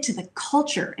get to the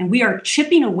culture, and we are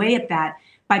chipping away at that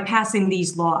by passing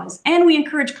these laws. And we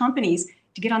encourage companies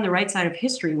to get on the right side of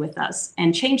history with us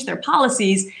and change their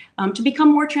policies to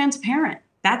become more transparent.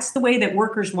 That's the way that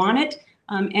workers want it.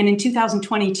 And in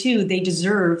 2022, they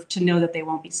deserve to know that they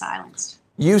won't be silenced.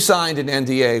 You signed an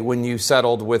NDA when you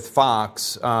settled with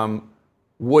Fox.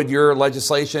 Would your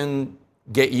legislation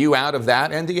get you out of that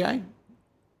NDA?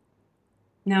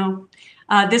 No.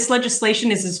 This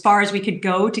legislation is as far as we could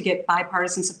go to get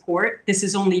bipartisan support. This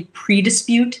is only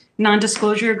pre-dispute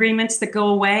non-disclosure agreements that go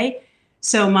away.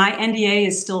 So my NDA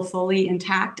is still fully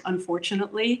intact,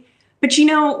 unfortunately. But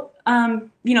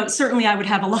certainly I would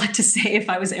have a lot to say if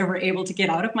I was ever able to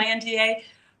get out of my NDA.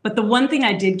 But the one thing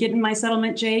I did get in my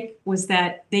settlement, Jake, was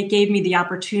that they gave me the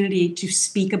opportunity to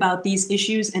speak about these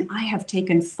issues, and I have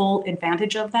taken full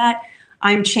advantage of that.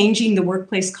 I'm changing the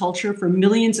workplace culture for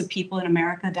millions of people in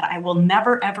America that I will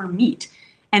never, ever meet.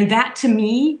 And that, to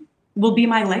me, will be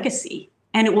my legacy.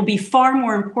 And it will be far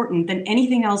more important than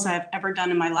anything else I've ever done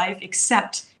in my life,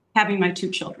 except having my 2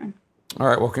 children. All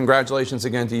right. Well, congratulations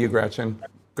again to you, Gretchen.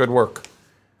 Good work.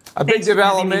 Thanks for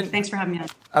having me on.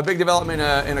 A big development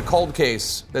in a cold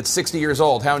case that's 60 years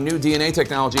old. How new DNA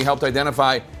technology helped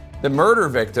identify the murder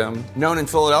victim, known in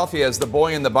Philadelphia as the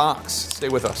boy in the box. Stay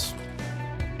with us.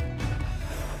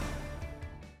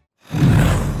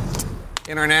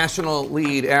 International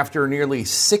lead after nearly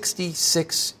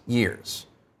 66 years.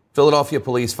 Philadelphia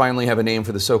police finally have a name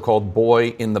for the so-called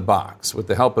boy in the box. With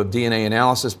the help of DNA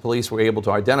analysis, police were able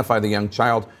to identify the young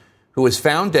child who was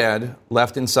found dead,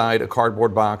 left inside a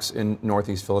cardboard box in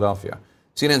northeast Philadelphia.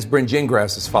 CNN's Brittney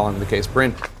Griner is following the case.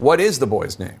 Bryn, what is the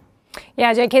boy's name?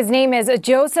 Yeah, Jake, his name is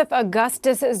Joseph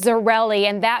Augustus Zarelli,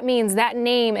 and that means that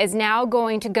name is now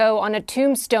going to go on a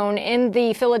tombstone in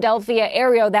the Philadelphia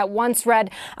area that once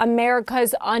read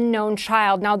America's Unknown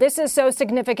Child. Now, this is so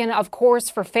significant, of course,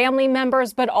 for family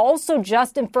members, but also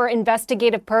just for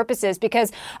investigative purposes,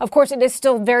 because, of course, it is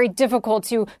still very difficult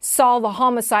to solve a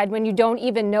homicide when you don't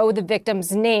even know the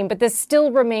victim's name. But this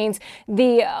still remains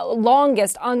the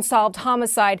longest unsolved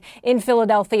homicide in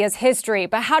Philadelphia's history.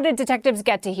 But how did detectives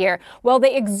get to here? Well,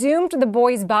 they exhumed the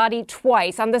boy's body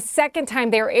twice. On the second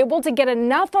time, they were able to get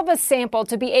enough of a sample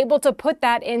to be able to put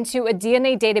that into a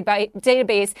DNA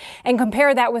database and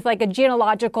compare that with like a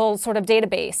genealogical sort of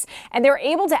database. And they're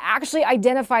able to actually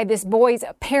identify this boy's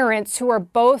parents, who are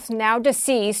both now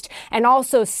deceased, and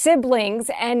also siblings.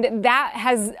 And that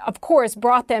has, of course,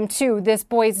 brought them to this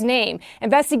boy's name.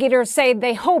 Investigators say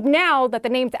they hope now that the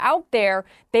name's out there,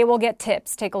 they will get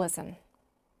tips. Take a listen.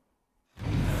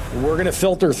 We're going to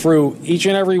filter through each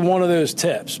and every one of those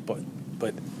tips, but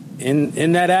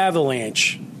in that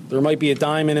avalanche, there might be a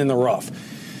diamond in the rough.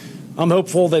 I'm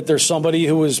hopeful that there's somebody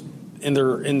who was in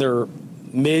their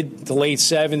mid to late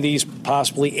 70s,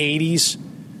 possibly 80s,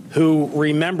 who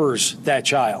remembers that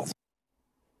child.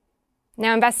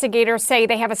 Now, investigators say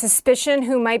they have a suspicion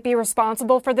who might be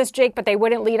responsible for this, Jake, but they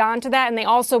wouldn't lead on to that. And they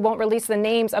also won't release the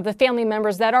names of the family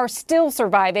members that are still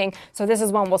surviving. So this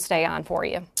is one we'll stay on for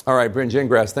you. All right, Brittney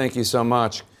Griner, thank you so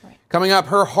much. Right. Coming up,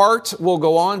 her heart will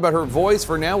go on, but her voice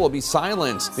for now will be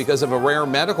silenced because of a rare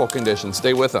medical condition.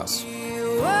 Stay with us.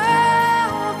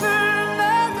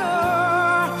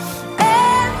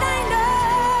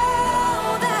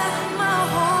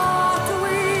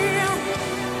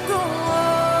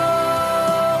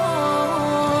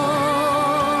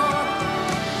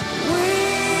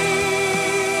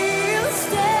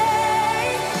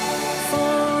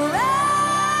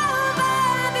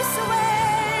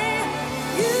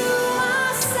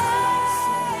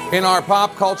 In our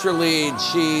pop culture lead,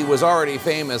 she was already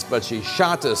famous, but she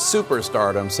shot to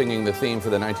superstardom singing the theme for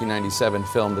the 1997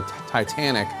 film The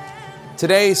Titanic.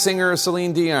 Today, singer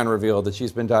Celine Dion revealed that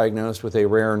she's been diagnosed with a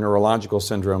rare neurological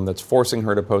syndrome that's forcing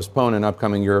her to postpone an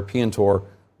upcoming European tour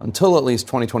until at least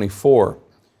 2024.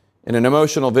 In an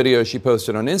emotional video she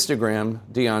posted on Instagram,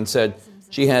 Dion said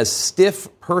she has stiff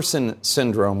person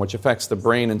syndrome, which affects the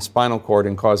brain and spinal cord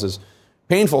and causes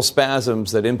painful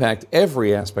spasms that impact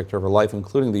every aspect of her life,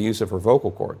 including the use of her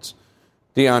vocal cords.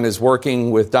 Dion is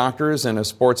working with doctors and a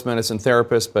sports medicine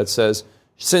therapist, but says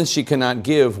since she cannot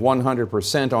give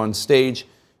 100% on stage,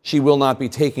 she will not be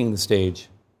taking the stage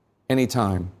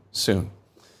anytime soon.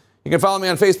 You can follow me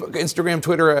on Facebook, Instagram,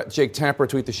 Twitter at Jake Tapper.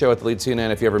 Tweet the show at The Lead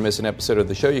CNN. If you ever miss an episode of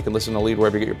the show, you can listen to Lead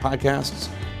wherever you get your podcasts.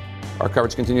 Our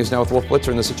coverage continues now with Wolf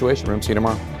Blitzer in the Situation Room. See you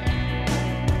tomorrow.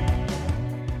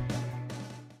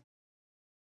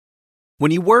 When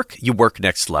you work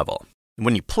next level. And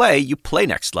when you play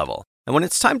next level. And when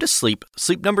it's time to sleep,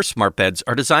 Sleep Number smart beds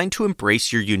are designed to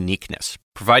embrace your uniqueness,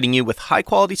 providing you with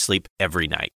high-quality sleep every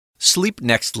night. Sleep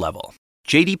next level.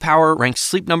 J.D. Power ranks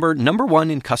Sleep Number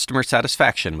 #1 in customer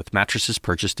satisfaction with mattresses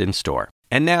purchased in-store.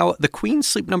 And now, the Queen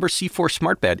Sleep Number C4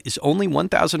 smart bed is only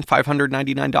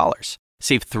 $1,599.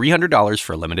 Save $300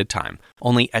 for a limited time,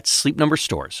 only at Sleep Number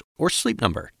stores or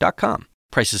sleepnumber.com.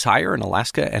 Prices higher in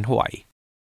Alaska and Hawaii.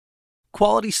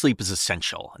 Quality sleep is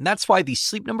essential, and that's why the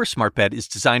Sleep Number smart bed is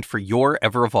designed for your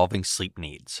ever-evolving sleep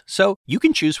needs. So you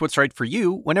can choose what's right for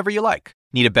you whenever you like.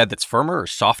 Need a bed that's firmer or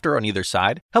softer on either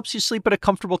side? Helps you sleep at a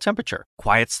comfortable temperature.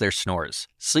 Quiets their snores.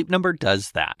 Sleep Number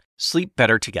does that. Sleep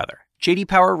better together. J.D.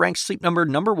 Power ranks Sleep Number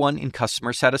 #1 in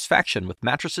customer satisfaction with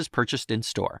mattresses purchased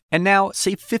in-store. And now,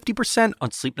 save 50%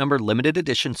 on Sleep Number limited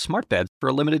edition smart beds for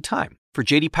a limited time. For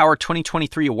J.D. Power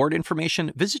 2023 award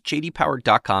information, visit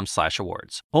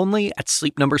jdpower.com/awards. Only at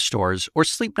Sleep Number stores or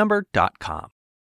sleepnumber.com.